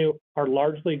incremental revenue are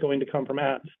largely going to come from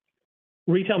ads.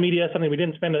 Retail media, something we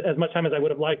didn't spend as much time as I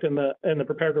would have liked in the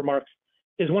prepared remarks,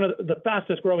 is one of the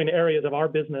fastest growing areas of our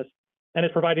business, and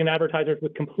is providing advertisers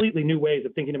with completely new ways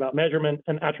of thinking about measurement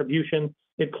and attribution.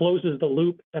 It closes the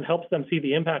loop and helps them see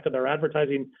the impact of their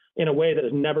advertising in a way that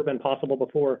has never been possible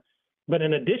before. But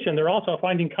in addition, they're also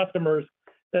finding customers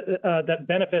that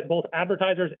benefit both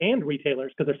advertisers and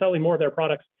retailers, because they're selling more of their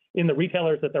products in the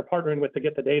retailers that they're partnering with to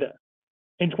get the data.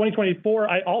 In 2024,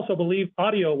 I also believe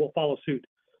audio will follow suit.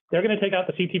 They're going to take out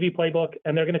the CTV playbook,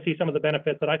 and they're going to see some of the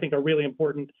benefits that I think are really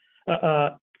important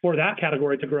for that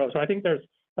category to grow. So I think there's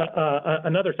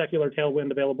another secular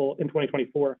tailwind available in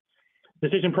 2024.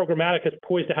 Decision programmatic is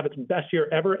poised to have its best year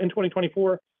ever in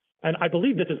 2024, and I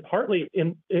believe this is partly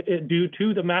due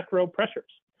to the macro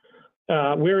pressures.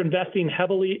 We're investing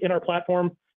heavily in our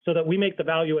platform so that we make the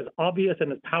value as obvious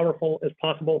and as powerful as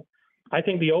possible. I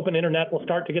think the open internet will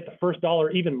start to get the first dollar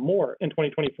even more in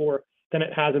 2024 than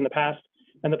it has in the past.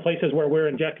 And the places where we're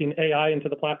injecting AI into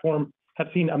the platform have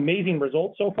seen amazing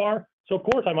results so far. So of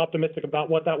course, I'm optimistic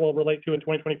about what that will relate to in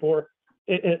 2024,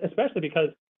 especially because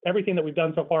everything that we've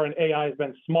done so far in AI has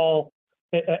been small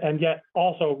and yet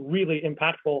also really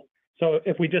impactful. So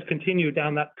if we just continue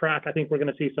down that track, I think we're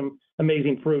going to see some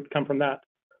amazing fruit come from that.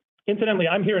 Incidentally,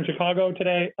 I'm here in Chicago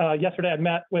today. Yesterday, I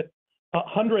met with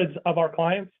hundreds of our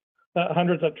clients,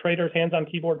 hundreds of traders, hands-on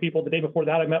keyboard people. The day before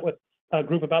that, I met with a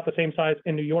group about the same size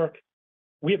in New York.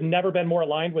 We have never been more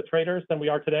aligned with traders than we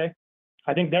are today.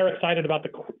 I think they're excited about the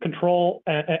control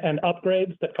and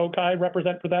upgrades that Kokai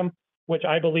represent for them, which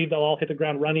I believe they'll all hit the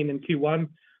ground running in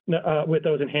Q1 with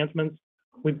those enhancements.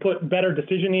 We put better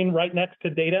decisioning right next to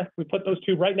data. We put those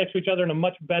two right next to each other in a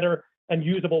much better and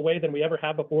usable way than we ever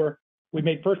have before. We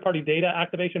made first-party data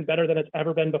activation better than it's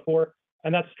ever been before,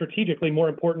 and that's strategically more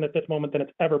important at this moment than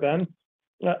it's ever been.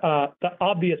 The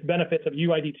obvious benefits of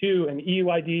UID2 and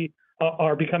EUID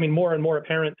are becoming more and more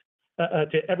apparent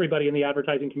to everybody in the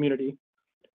advertising community.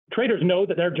 Traders know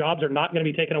that their jobs are not going to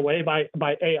be taken away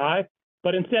by AI,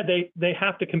 but instead they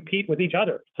have to compete with each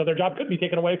other. So their job could be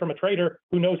taken away from a trader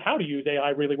who knows how to use AI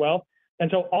really well. And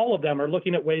so all of them are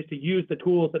looking at ways to use the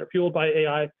tools that are fueled by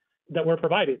AI that we're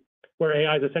providing, where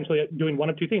AI is essentially doing one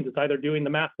of two things. It's either doing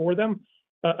the math for them,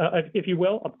 if you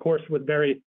will, of course, with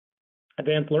very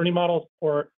advanced learning models,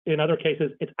 or in other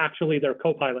cases, it's actually their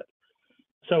co-pilot.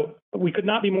 So we could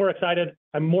not be more excited.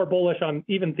 I'm more bullish on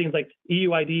even things like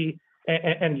EUID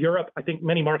and Europe. I think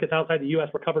many markets outside the US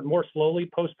recovered more slowly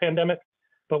post-pandemic,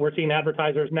 but we're seeing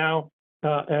advertisers now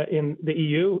in the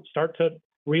EU start to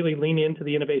really lean into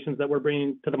the innovations that we're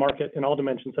bringing to the market in all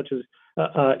dimensions, such as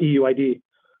EU ID.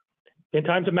 In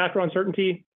times of macro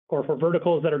uncertainty, or for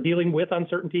verticals that are dealing with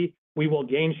uncertainty, we will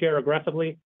gain share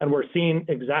aggressively, and we're seeing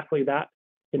exactly that.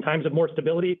 In times of more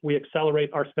stability, we accelerate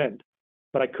our spend.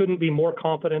 But I couldn't be more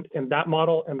confident in that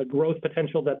model and the growth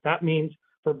potential that that means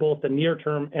for both the near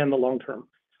term and the long term.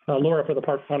 Laura, for the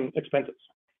part on expenses.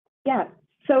 Yeah,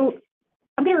 so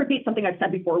I'm going to repeat something I've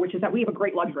said before, which is that we have a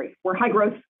great luxury. We're high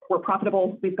growth, we're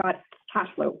profitable, we've got cash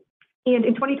flow. And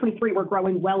in 2023, we're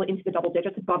growing well into the double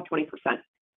digits, above 20%.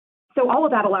 So all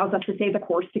of that allows us to stay the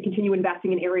course, to continue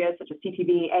investing in areas such as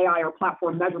TTD, AI, or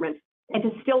platform measurement, and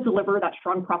to still deliver that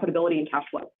strong profitability and cash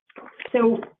flow.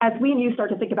 So as we and you start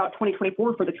to think about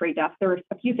 2024 for the trade desk, there are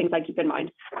a few things I keep in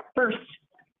mind. First,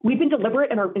 we've been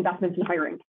deliberate in our investments in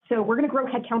hiring. So we're going to grow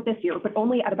headcount this year, but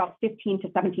only at about 15 to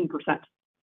 17%.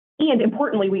 And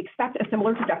importantly, we expect a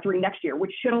similar trajectory next year,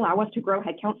 which should allow us to grow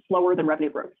headcount slower than revenue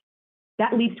growth.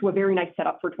 That leads to a very nice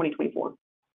setup for 2024.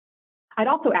 I'd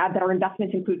also add that our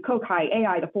investments include Kokai,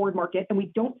 AI, the forward market, and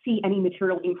we don't see any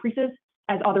material increases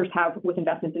as others have with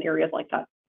investments in areas like that.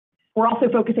 We're also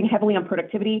focusing heavily on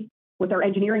productivity with our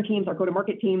engineering teams, our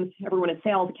go-to-market teams, everyone in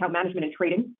sales, account management, and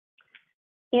trading.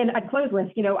 And I'd close with,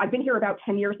 I've been here about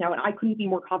 10 years now, and I couldn't be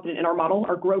more confident in our model,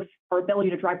 our growth, our ability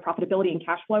to drive profitability and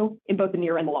cash flow in both the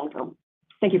near and the long term.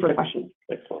 Thank you for the question.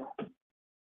 Excellent.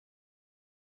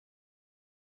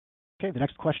 Okay, the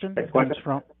next question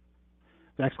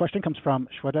comes from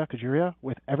Shweta Khajuria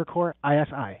with Evercore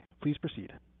ISI. Please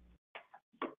proceed.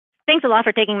 Thanks a lot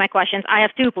for taking my questions. I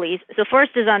have two, please. So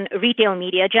first is on retail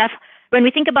media. Jeff, when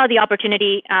we think about the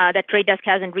opportunity that Trade Desk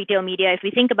has in retail media, if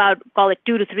we think about, call it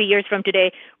 2 to 3 years from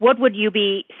today, what would you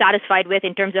be satisfied with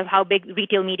in terms of how big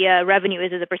retail media revenue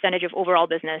is as a percentage of overall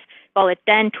business? Call it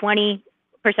 10, 20%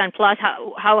 plus.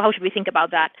 How should we think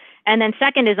about that? And then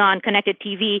second is on connected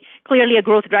TV, clearly a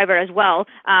growth driver as well.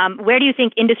 Where do you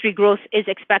think industry growth is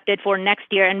expected for next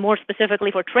year, and more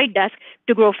specifically for Trade Desk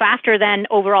to grow faster than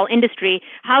overall industry?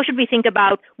 How should we think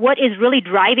about what is really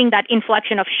driving that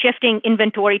inflection of shifting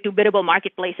inventory to biddable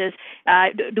marketplaces?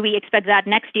 Do we expect that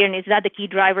next year, and is that the key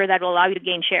driver that will allow you to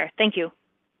gain share? Thank you.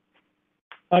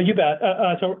 You bet.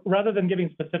 So rather than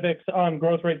giving specifics on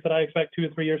growth rates that I expect 2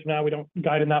 to 3 years from now, we don't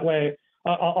guide in that way.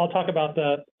 I'll talk about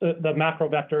the macro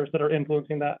vectors that are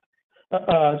influencing that.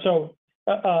 So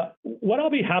what I'll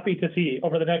be happy to see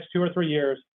over the next 2 or 3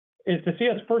 years is to see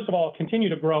us, first of all, continue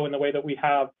to grow in the way that we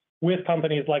have with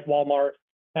companies like Walmart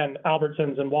and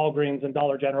Albertsons and Walgreens and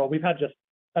Dollar General. We've had just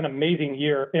an amazing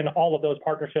year in all of those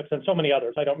partnerships and so many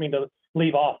others. I don't mean to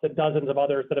leave off the dozens of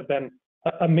others that have been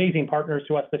amazing partners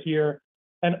to us this year.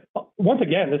 And once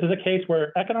again, this is a case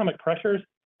where economic pressures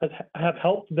have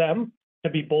helped them to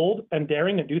be bold and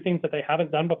daring and do things that they haven't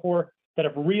done before that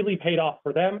have really paid off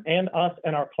for them and us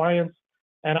and our clients.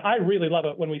 And I really love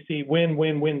it when we see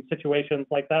win-win-win situations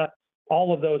like that.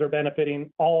 All of those are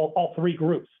benefiting all three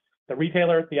groups, the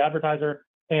retailer, the advertiser,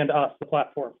 and us, the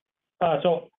platform.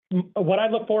 So what I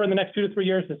look for in the next 2 to 3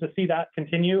 years is to see that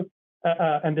continue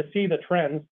and to see the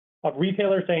trends of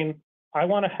retailers saying, I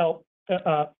want to help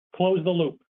close the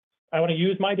loop. I want to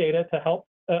use my data to help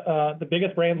the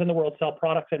biggest brands in the world sell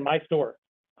products in my store.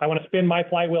 I want to spin my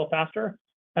flywheel faster.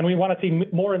 And we want to see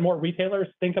more and more retailers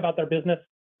think about their business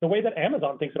the way that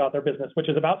Amazon thinks about their business, which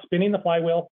is about spinning the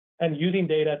flywheel and using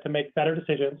data to make better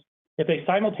decisions. If they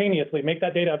simultaneously make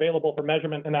that data available for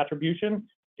measurement and attribution,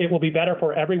 it will be better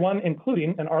for everyone,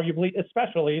 including and arguably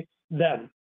especially them.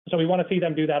 So we want to see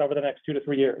them do that over the next 2 to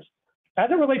 3 years. As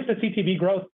it relates to CTV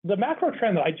growth, the macro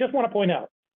trend that I just want to point out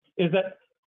is that,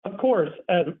 of course,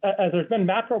 as there's been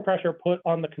macro pressure put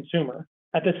on the consumer,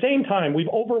 at the same time, we've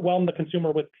overwhelmed the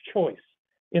consumer with choice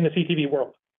in the CTV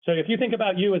world. So if you think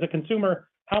about you as a consumer,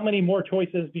 how many more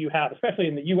choices do you have, especially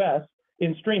in the US,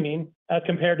 in streaming as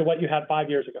compared to what you had 5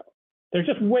 years ago? There's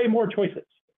just way more choices.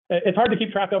 It's hard to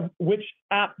keep track of which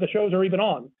app the shows are even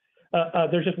on.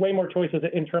 There's just way more choices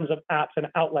in terms of apps and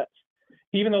outlets.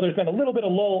 Even though there's been a little bit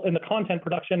of lull in the content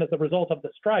production as a result of the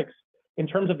strikes, in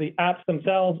terms of the apps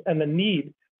themselves and the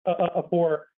need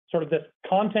for sort of this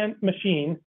content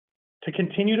machine to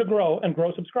continue to grow and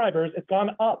grow subscribers, it's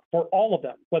gone up for all of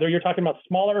them, whether you're talking about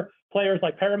smaller players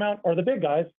like Paramount or the big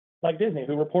guys like Disney,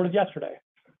 who reported yesterday.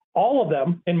 All of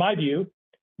them, in my view,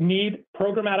 need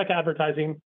programmatic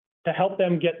advertising to help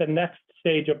them get the next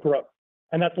stage of growth.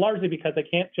 And that's largely because they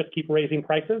can't just keep raising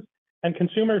prices. And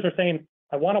consumers are saying,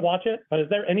 I want to watch it, but is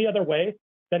there any other way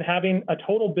than having a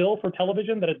total bill for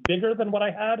television that is bigger than what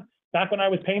I had back when I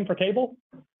was paying for cable?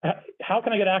 How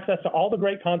can I get access to all the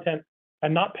great content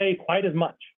and not pay quite as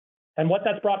much? And what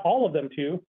that's brought all of them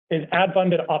to is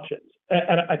ad-funded options.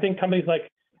 And I think companies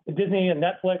like Disney and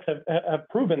Netflix have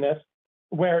proven this,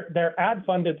 where their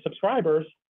ad-funded subscribers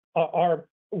are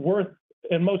worth,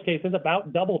 in most cases,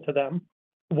 about double to them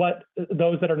what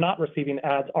those that are not receiving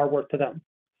ads are worth to them.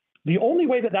 The only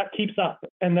way that that keeps up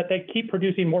and that they keep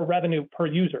producing more revenue per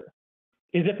user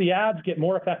is if the ads get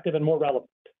more effective and more relevant.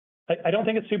 I don't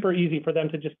think it's super easy for them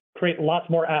to just create lots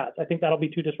more ads. I think that'll be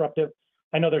too disruptive.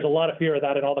 I know there's a lot of fear of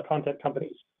that in all the content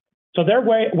companies. So their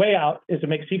way out is to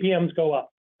make CPMs go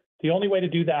up. The only way to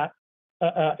do that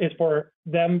is for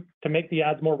them to make the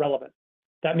ads more relevant.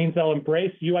 That means they'll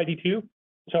embrace UID2.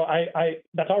 So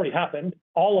that's already happened.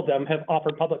 All of them have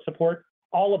offered public support.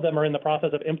 All of them are in the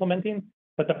process of implementing.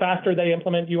 But the faster they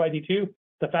implement UID2,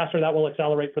 the faster that will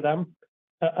accelerate for them.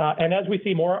 And as we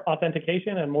see more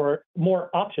authentication and more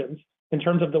options in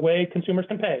terms of the way consumers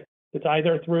can pay, it's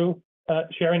either through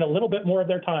sharing a little bit more of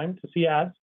their time to see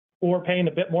ads or paying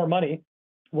a bit more money.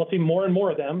 We'll see more and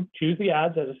more of them choose the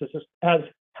ads, as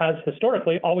has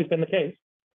historically always been the case.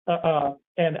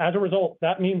 And as a result,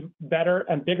 that means better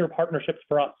and bigger partnerships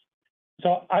for us.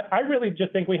 So I really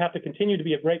just think we have to continue to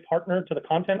be a great partner to the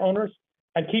content owners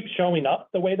and keep showing up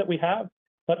the way that we have.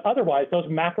 But otherwise, those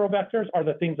macro vectors are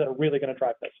the things that are really going to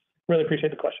drive this. Really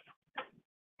appreciate the question.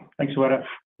 Thanks, Shweta.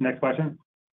 Next question.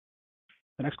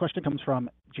 The next question comes from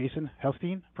Jason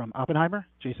Helfstein from Oppenheimer.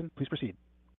 Jason, please proceed.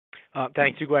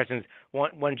 Thanks. Two questions.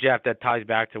 One, Jeff, that ties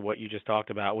back to what you just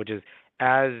talked about, which is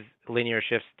as linear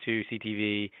shifts to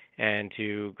CTV and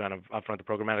to kind of upfront the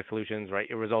programmatic solutions, right,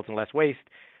 it results in less waste.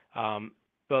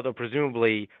 Though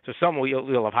presumably, so some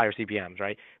will have higher CPMs,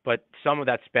 right? But some of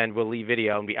that spend will leave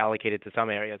video and be allocated to some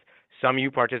areas. Some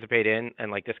you participate in,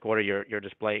 and like this quarter, your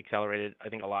display accelerated, I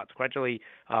think, a lot sequentially,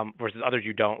 versus others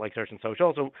you don't, like search and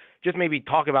social. So just maybe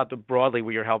talk about the broadly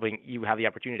where you have the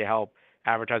opportunity to help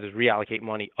advertisers reallocate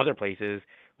money other places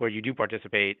where you do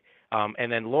participate.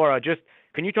 And then Laura, just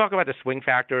can you talk about the swing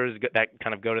factors that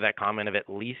kind of go to that comment of at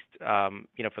least,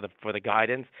 for the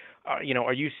guidance? Are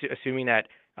you assuming that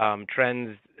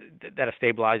trends that have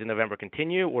stabilized in November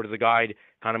continue, or does the guide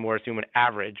kind of more assume an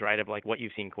average, right, of like what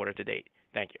you've seen quarter to date?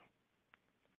 Thank you.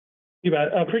 You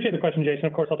bet. I appreciate the question, Jason.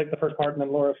 Of course, I'll take the first part, and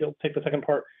then Laura, if you'll take the second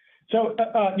part. So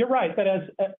you're right that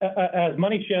as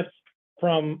money shifts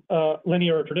from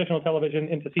linear or traditional television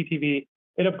into CTV,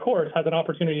 it of course has an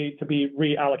opportunity to be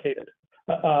reallocated.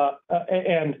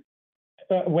 And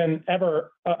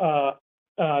whenever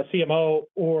CMO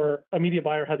or a media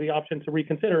buyer has the option to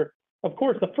reconsider, of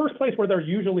course, the first place where they're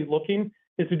usually looking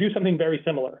is to do something very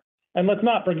similar. And let's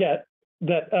not forget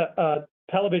that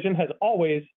television has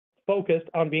always focused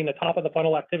on being the top of the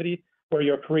funnel activity where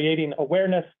you're creating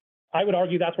awareness. I would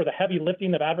argue that's where the heavy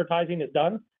lifting of advertising is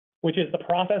done, which is the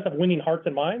process of winning hearts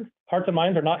and minds. Hearts and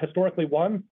minds are not historically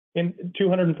won in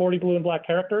 240 blue and black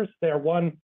characters. They are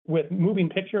won with moving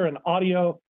picture and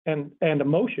audio and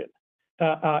emotion.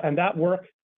 And that work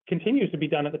continues to be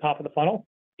done at the top of the funnel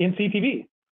in CTV.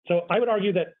 So I would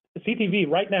argue that CTV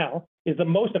right now is the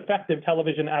most effective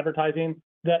television advertising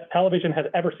that television has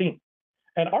ever seen.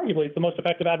 And arguably, it's the most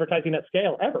effective advertising at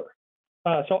scale ever.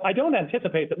 So I don't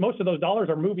anticipate that most of those dollars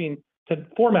are moving to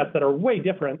formats that are way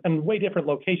different and way different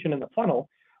location in the funnel,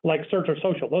 like search or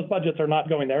social. Those budgets are not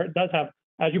going there. It does have,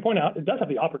 as you point out, it does have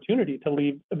the opportunity to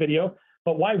leave a video,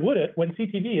 but why would it when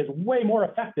CTV is way more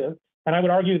effective? And I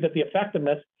would argue that the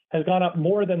effectiveness has gone up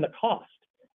more than the cost.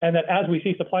 And that as we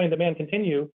see supply and demand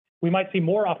continue, we might see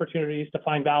more opportunities to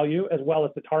find value as well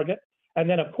as to target. And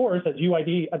then, of course, as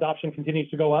UID adoption continues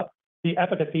to go up, the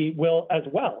efficacy will as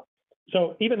well.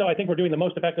 So even though I think we're doing the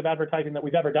most effective advertising that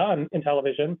we've ever done in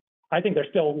television, I think there's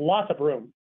still lots of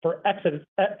room for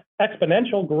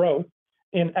exponential growth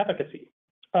in efficacy.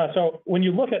 So when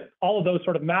you look at all of those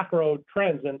sort of macro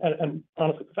trends and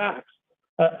honestly facts,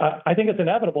 I think it's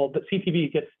inevitable that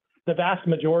CTV gets the vast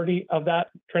majority of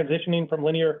that transitioning from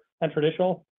linear and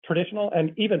traditional,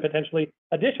 and even potentially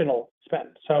additional spend.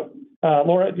 So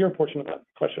Laura, your portion of that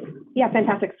question. Yeah,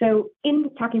 fantastic. So in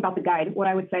talking about the guide, what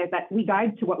I would say is that we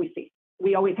guide to what we see.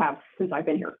 We always have since I've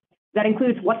been here. That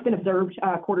includes what's been observed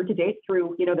quarter to date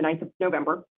through the 9th of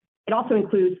November. It also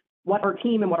includes what our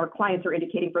team and what our clients are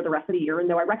indicating for the rest of the year. And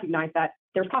though I recognize that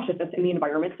there's cautiousness in the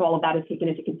environment, so all of that is taken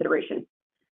into consideration.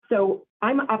 So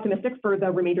I'm optimistic for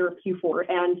the remainder of Q4,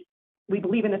 and we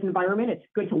believe in this environment. It's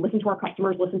good to listen to our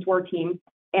customers, listen to our team,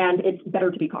 and it's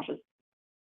better to be cautious.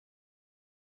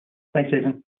 Thanks,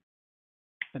 Jason.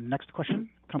 The next question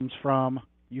comes from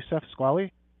Youssef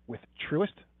Squali with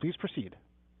Truist. Please proceed.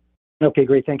 Okay,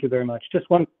 great. Thank you very much. Just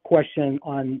one question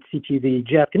on CTV.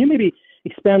 Jeff, can you maybe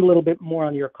expand a little bit more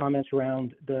on your comments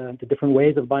around the different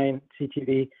ways of buying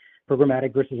CTV?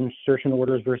 programmatic versus insertion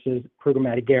orders versus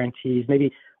programmatic guarantees?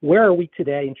 Maybe where are we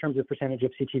today in terms of percentage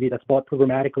of CTV that's bought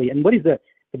programmatically, and what is the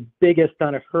biggest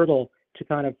kind of hurdle to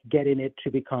kind of get in it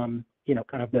to become,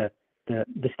 kind of the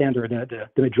standard,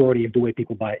 the majority of the way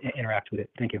people interact with it?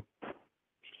 Thank you.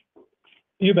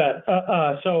 You bet.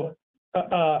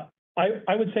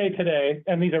 I would say today,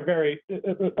 and these are very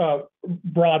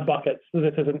broad buckets, so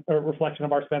this isn't a reflection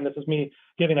of our spend, this is me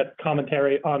giving a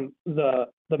commentary on the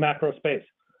macro space.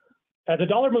 As the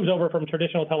dollar moves over from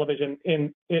traditional television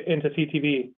into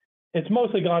CTV, it's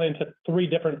mostly gone into three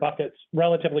different buckets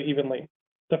relatively evenly.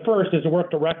 The first is to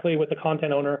work directly with the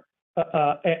content owner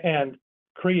and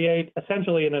create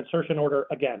essentially an insertion order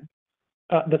again.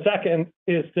 The second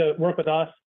is to work with us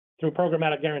through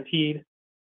programmatic guaranteed.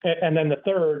 And then the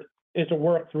third is to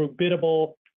work through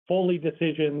biddable, fully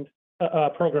decisioned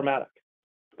programmatic.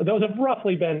 Those have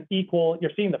roughly been equal.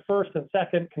 You're seeing the first and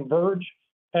second converge.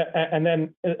 And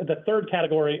then the third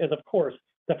category is, of course,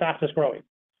 the fastest growing.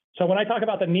 So when I talk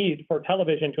about the need for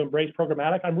television to embrace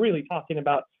programmatic, I'm really talking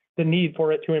about the need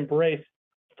for it to embrace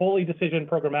fully decisioned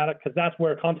programmatic, because that's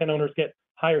where content owners get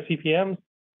higher CPMs.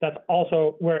 That's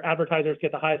also where advertisers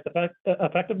get the highest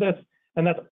effectiveness. And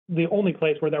that's the only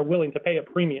place where they're willing to pay a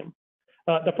premium.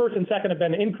 The first and second have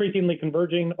been increasingly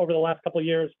converging over the last couple of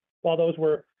years, while those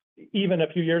were even a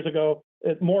few years ago.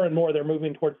 More and more they're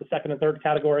moving towards the second and third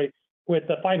category, with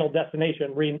the final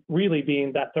destination really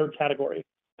being that third category.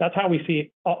 That's how we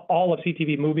see all of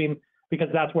CTV moving, because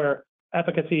that's where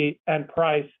efficacy and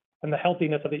price and the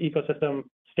healthiness of the ecosystem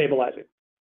stabilizing.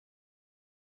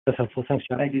 That's helpful. Thanks,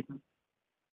 John. Thank you.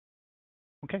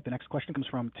 Okay, the next question comes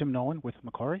from Tim Nolan with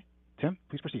Macquarie. Tim,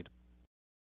 please proceed.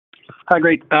 Hi,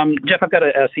 great. Jeff, I've got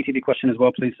a CTV question as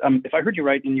well, please. If I heard you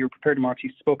right in your prepared remarks,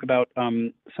 you spoke about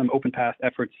some OpenPath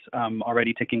efforts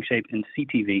already taking shape in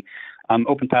CTV.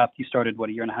 OpenPath, you started,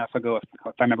 a year and a half ago, if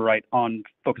I remember right,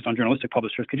 focused on journalistic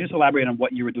publishers. Could you just elaborate on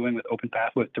what you were doing with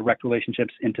OpenPath with direct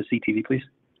relationships into CTV, please?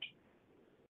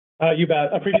 You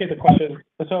bet. I appreciate the question.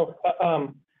 So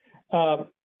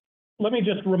let me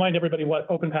just remind everybody what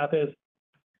OpenPath is.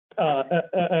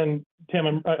 And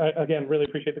Tim, I again really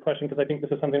appreciate the question, because I think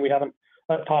this is something we haven't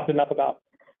talked enough about.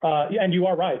 And you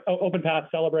are right. OpenPath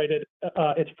celebrated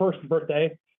its first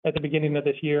birthday at the beginning of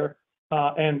this year,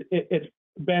 and it's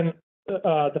been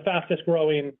the fastest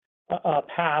growing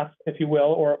path, if you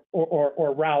will,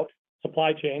 or route,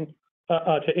 supply chain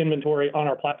to inventory on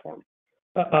our platform.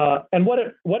 And what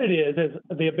it is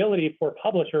the ability for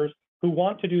publishers who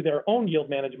want to do their own yield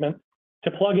management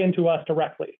to plug into us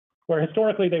directly. Where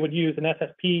historically they would use an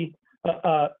SSP,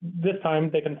 this time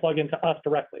they can plug into us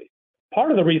directly.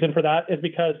 Part of the reason for that is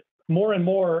because more and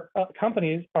more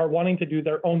companies are wanting to do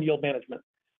their own yield management.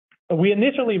 We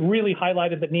initially really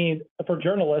highlighted the need for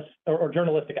journalists or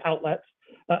journalistic outlets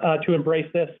to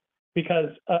embrace this, because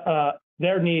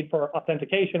their need for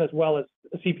authentication as well as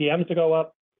CPMs to go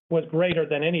up was greater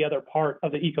than any other part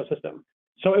of the ecosystem.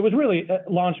 So it was really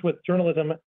launched with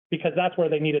journalism because that's where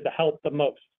they needed the help the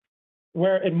most.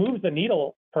 Where it moves the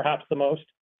needle perhaps the most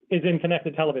is in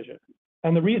connected television.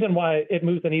 And the reason why it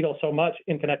moves the needle so much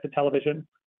in connected television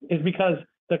is because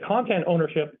the content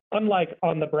ownership, unlike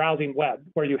on the browsing web,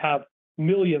 where you have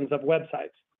millions of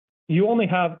websites, you only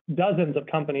have dozens of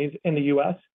companies in the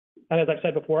US. And as I've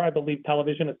said before, I believe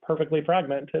television is perfectly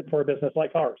fragmented for a business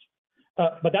like ours.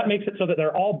 But that makes it so that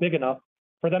they're all big enough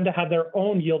for them to have their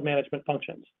own yield management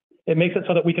functions. It makes it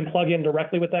so that we can plug in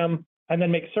directly with them and then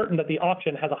make certain that the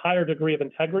auction has a higher degree of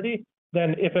integrity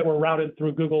than if it were routed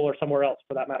through Google or somewhere else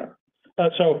for that matter.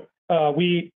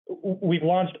 We've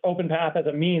launched OpenPath as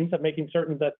a means of making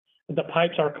certain that the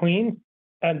pipes are clean,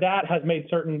 and that has made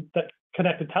certain that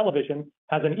connected television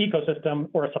has an ecosystem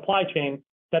or a supply chain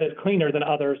that is cleaner than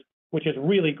others, which is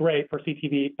really great for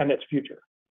CTV and its future.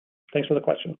 Thanks for the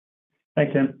question.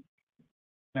 Thanks, Tim.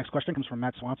 Next question comes from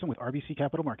Matt Swanson with RBC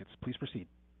Capital Markets. Please proceed.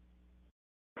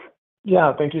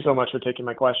 Yeah, thank you so much for taking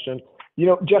my question.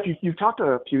 Jeff, you've talked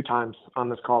a few times on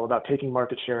this call about taking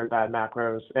market share in bad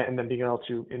macros and then being able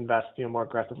to invest, more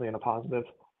aggressively in a positive.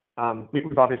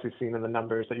 We've obviously seen in the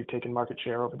numbers that you've taken market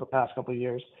share over the past couple of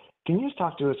years. Can you just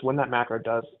talk to us when that macro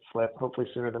does flip, hopefully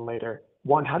sooner than later?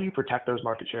 One, how do you protect those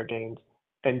market share gains?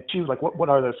 And two, what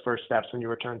are those first steps when you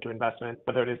return to investment,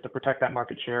 whether it is to protect that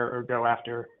market share or go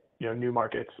after, new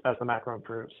markets as the macro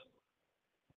improves?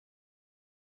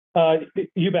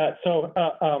 You bet. So,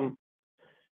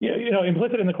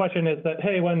 implicit in the question is that,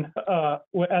 hey, when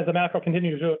as the macro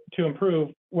continues to improve,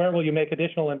 where will you make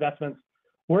additional investments?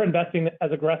 We're investing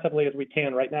as aggressively as we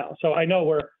can right now. So I know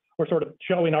we're sort of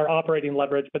showing our operating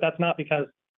leverage, but that's not because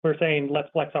we're saying let's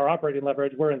flex our operating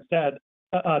leverage. We're instead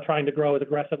trying to grow as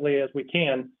aggressively as we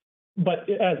can. But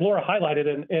as Laura highlighted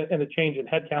in the change in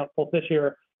headcount both this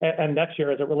year and next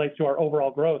year as it relates to our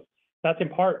overall growth, that's in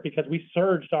part because we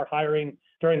surged our hiring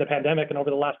during the pandemic and over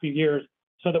the last few years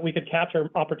so that we could capture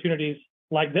opportunities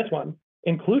like this one,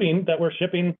 including that we're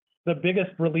shipping the biggest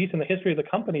release in the history of the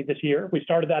company this year. We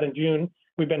started that in June.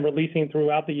 We've been releasing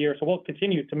throughout the year, so we'll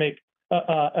continue to make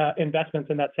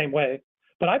investments in that same way.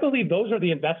 But I believe those are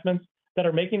the investments that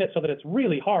are making it so that it's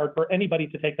really hard for anybody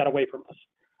to take that away from us.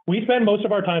 We spend most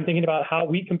of our time thinking about how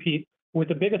we compete with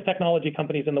the biggest technology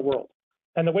companies in the world.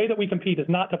 And the way that we compete is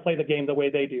not to play the game the way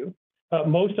they do.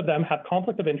 Most of them have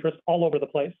conflict of interest all over the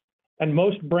place. And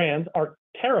most brands are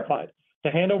terrified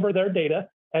to hand over their data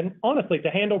and honestly to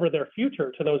hand over their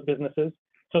future to those businesses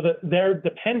so that they're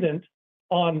dependent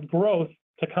on growth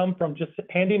to come from just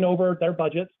handing over their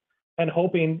budgets and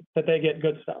hoping that they get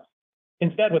good stuff.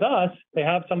 Instead, with us, they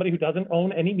have somebody who doesn't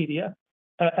own any media,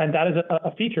 and that is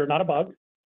a feature, not a bug,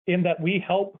 in that we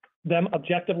help them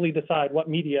objectively decide what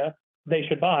media they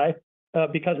should buy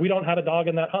because we don't have a dog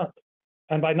in that hunt.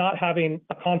 And by not having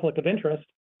a conflict of interest,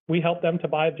 we help them to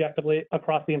buy objectively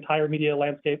across the entire media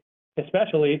landscape,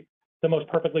 especially the most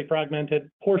perfectly fragmented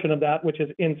portion of that, which is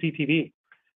in CTV.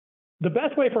 The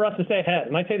best way for us to stay ahead,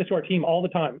 and I say this to our team all the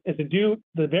time, is to do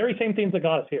the very same things that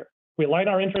got us here. We align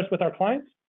our interests with our clients,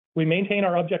 we maintain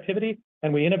our objectivity,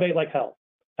 and we innovate like hell.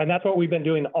 And that's what we've been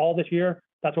doing all this year.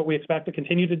 That's what we expect to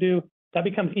continue to do. That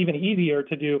becomes even easier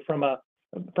to do from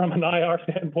an IR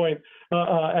standpoint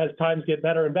as times get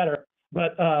better and better.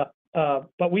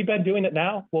 But we've been doing it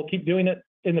now. We'll keep doing it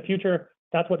in the future.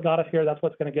 That's what got us here. That's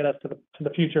what's going to get us to the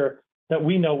future that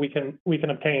we know we can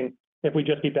obtain if we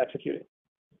just keep executing.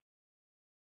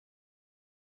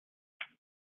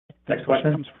 Next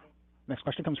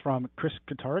question comes from Chris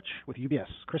Kuntarich with UBS.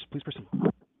 Chris, please proceed.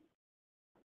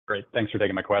 Great. Thanks for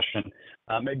taking my question.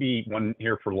 Maybe one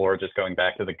here for Laura, just going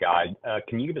back to the guide.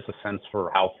 Can you give us a sense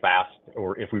for how fast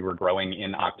or if we were growing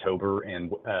in October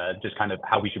and just kind of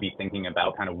how we should be thinking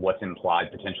about kind of what's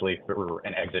implied potentially for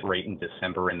an exit rate in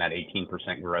December in that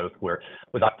 18% growth, where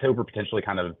was October potentially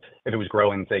kind of, if it was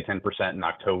growing, say, 10% in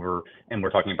October, and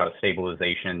we're talking about a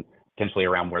stabilization potentially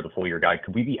around where the full year guide,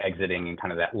 could we be exiting in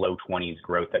kind of that low 20s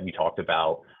growth that we talked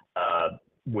about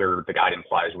where the guide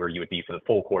implies where you would be for the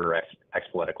full quarter ex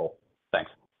political? Thanks.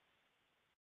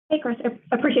 Hey, Chris,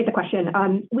 I appreciate the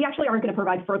question. We actually aren't going to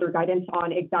provide further guidance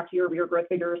on exact year-over-year growth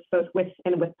figures, both with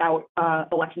and without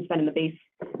election spend in the base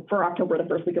for October, the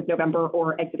first week of November,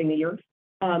 or exiting the year.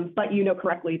 But you know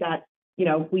correctly that,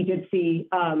 we did see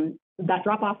that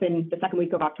drop off in the second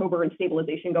week of October and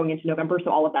stabilization going into November.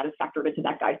 So all of that is factored into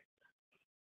that guide.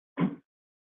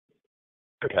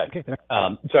 Okay.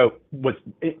 So was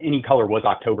any color, was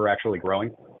October actually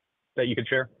growing that you could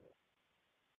share?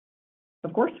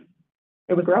 Of course.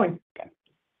 It was growing. Okay.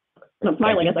 And I'm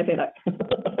smiling as I say that.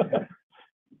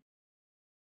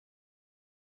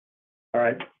 All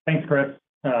right. Thanks, Chris.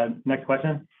 Next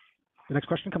question. The next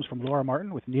question comes from Laura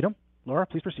Martin with Needham. Laura,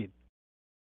 please proceed.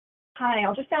 Hi,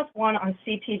 I'll just ask one on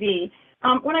CTV.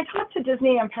 When I talk to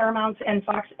Disney and Paramount and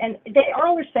Fox, and they are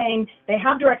always saying they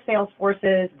have direct sales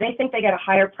forces, they think they get a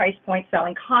higher price point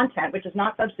selling content, which is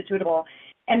not substitutable,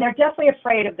 and they're definitely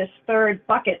afraid of this third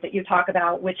bucket that you talk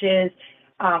about, which is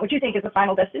which you think is the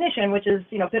final destination, which is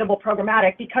biddable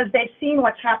programmatic, because they've seen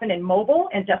what's happened in mobile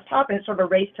and desktop, and it's sort of a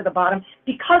race to the bottom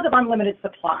because of unlimited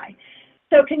supply.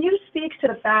 So can you speak to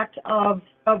the fact of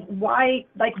why,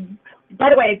 like, by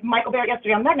the way, Michael Barrett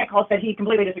yesterday on Magnet Call said he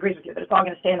completely disagrees with you, that it's all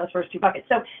going to stay in those first two buckets.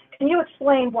 So can you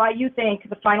explain why you think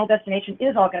the final destination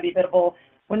is all going to be biddable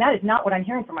when that is not what I'm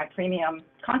hearing from my premium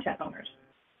content owners?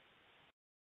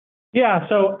 Yeah,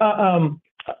 so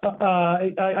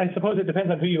I suppose it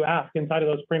depends on who you ask inside of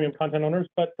those premium content owners,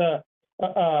 but to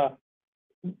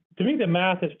me the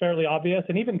math is fairly obvious,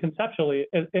 and even conceptually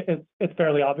it's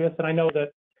fairly obvious. And I know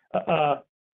that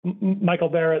Michael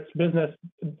Barrett's business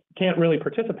can't really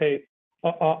participate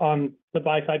on the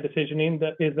buy-side decisioning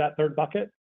that is that third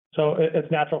bucket. So it's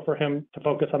natural for him to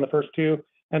focus on the first two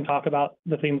and talk about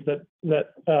the things that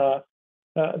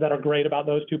are great about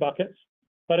those two buckets.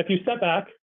 But if you step back,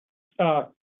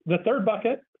 the third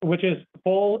bucket, which is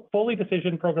fully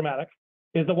decision programmatic,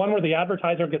 is the one where the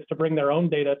advertiser gets to bring their own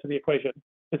data to the equation.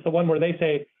 It's the one where they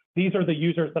say, these are the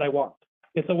users that I want.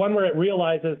 It's the one where it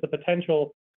realizes the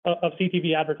potential of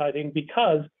CTV advertising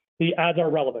because the ads are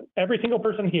relevant. Every single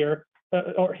person here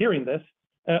or hearing this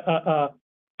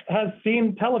has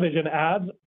seen television ads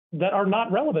that are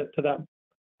not relevant to them.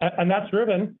 And that's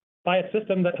driven by a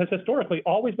system that has historically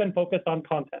always been focused on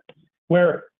content,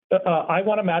 where I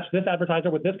want to match this advertiser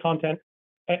with this content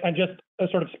and just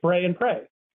sort of spray and pray.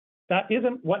 That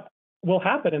isn't what will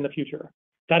happen in the future.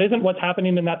 That isn't what's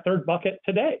happening in that third bucket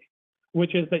today.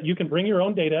 which is that you can bring your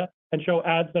own data and show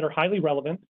ads that are highly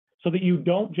relevant so that you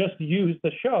don't just use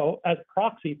the show as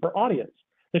proxy for audience.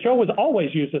 The show was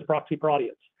always used as proxy for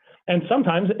audience. And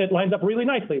sometimes it lines up really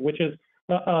nicely, which is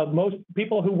most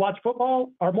people who watch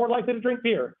football are more likely to drink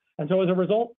beer. And so as a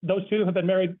result, those two have been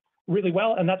married really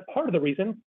well. And that's part of the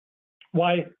reason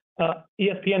why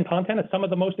ESPN content is some of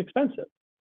the most expensive.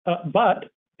 But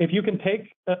if you can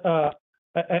take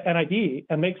an ID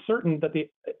and make certain that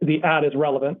the ad is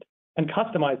relevant and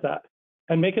customize that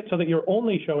and make it so that you're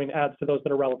only showing ads to those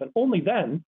that are relevant, only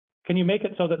then can you make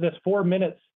it so that this 4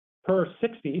 minutes per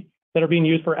 60 that are being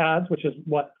used for ads, which is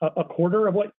what, a quarter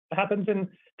of what happens in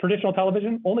traditional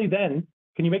television, only then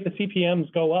can you make the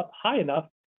CPMs go up high enough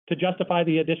to justify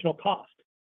the additional cost.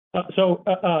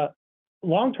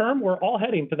 Long term, we're all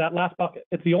heading to that last bucket.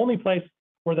 It's the only place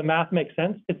where the math makes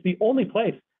sense. It's the only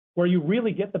place where you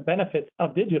really get the benefits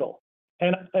of digital.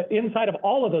 And inside of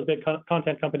all of those big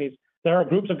content companies, there are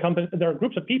groups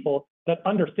of people that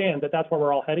understand that that's where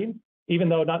we're all heading, even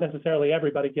though not necessarily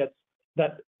everybody gets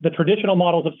that the traditional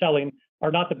models of selling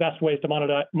are not the best ways to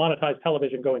monetize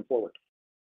television going forward.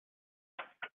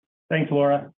 Thanks,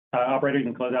 Laura. Operator, you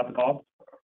can close out the call.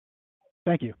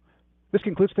 Thank you. This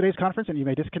concludes today's conference, and you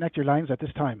may disconnect your lines at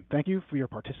this time. Thank you for your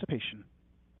participation.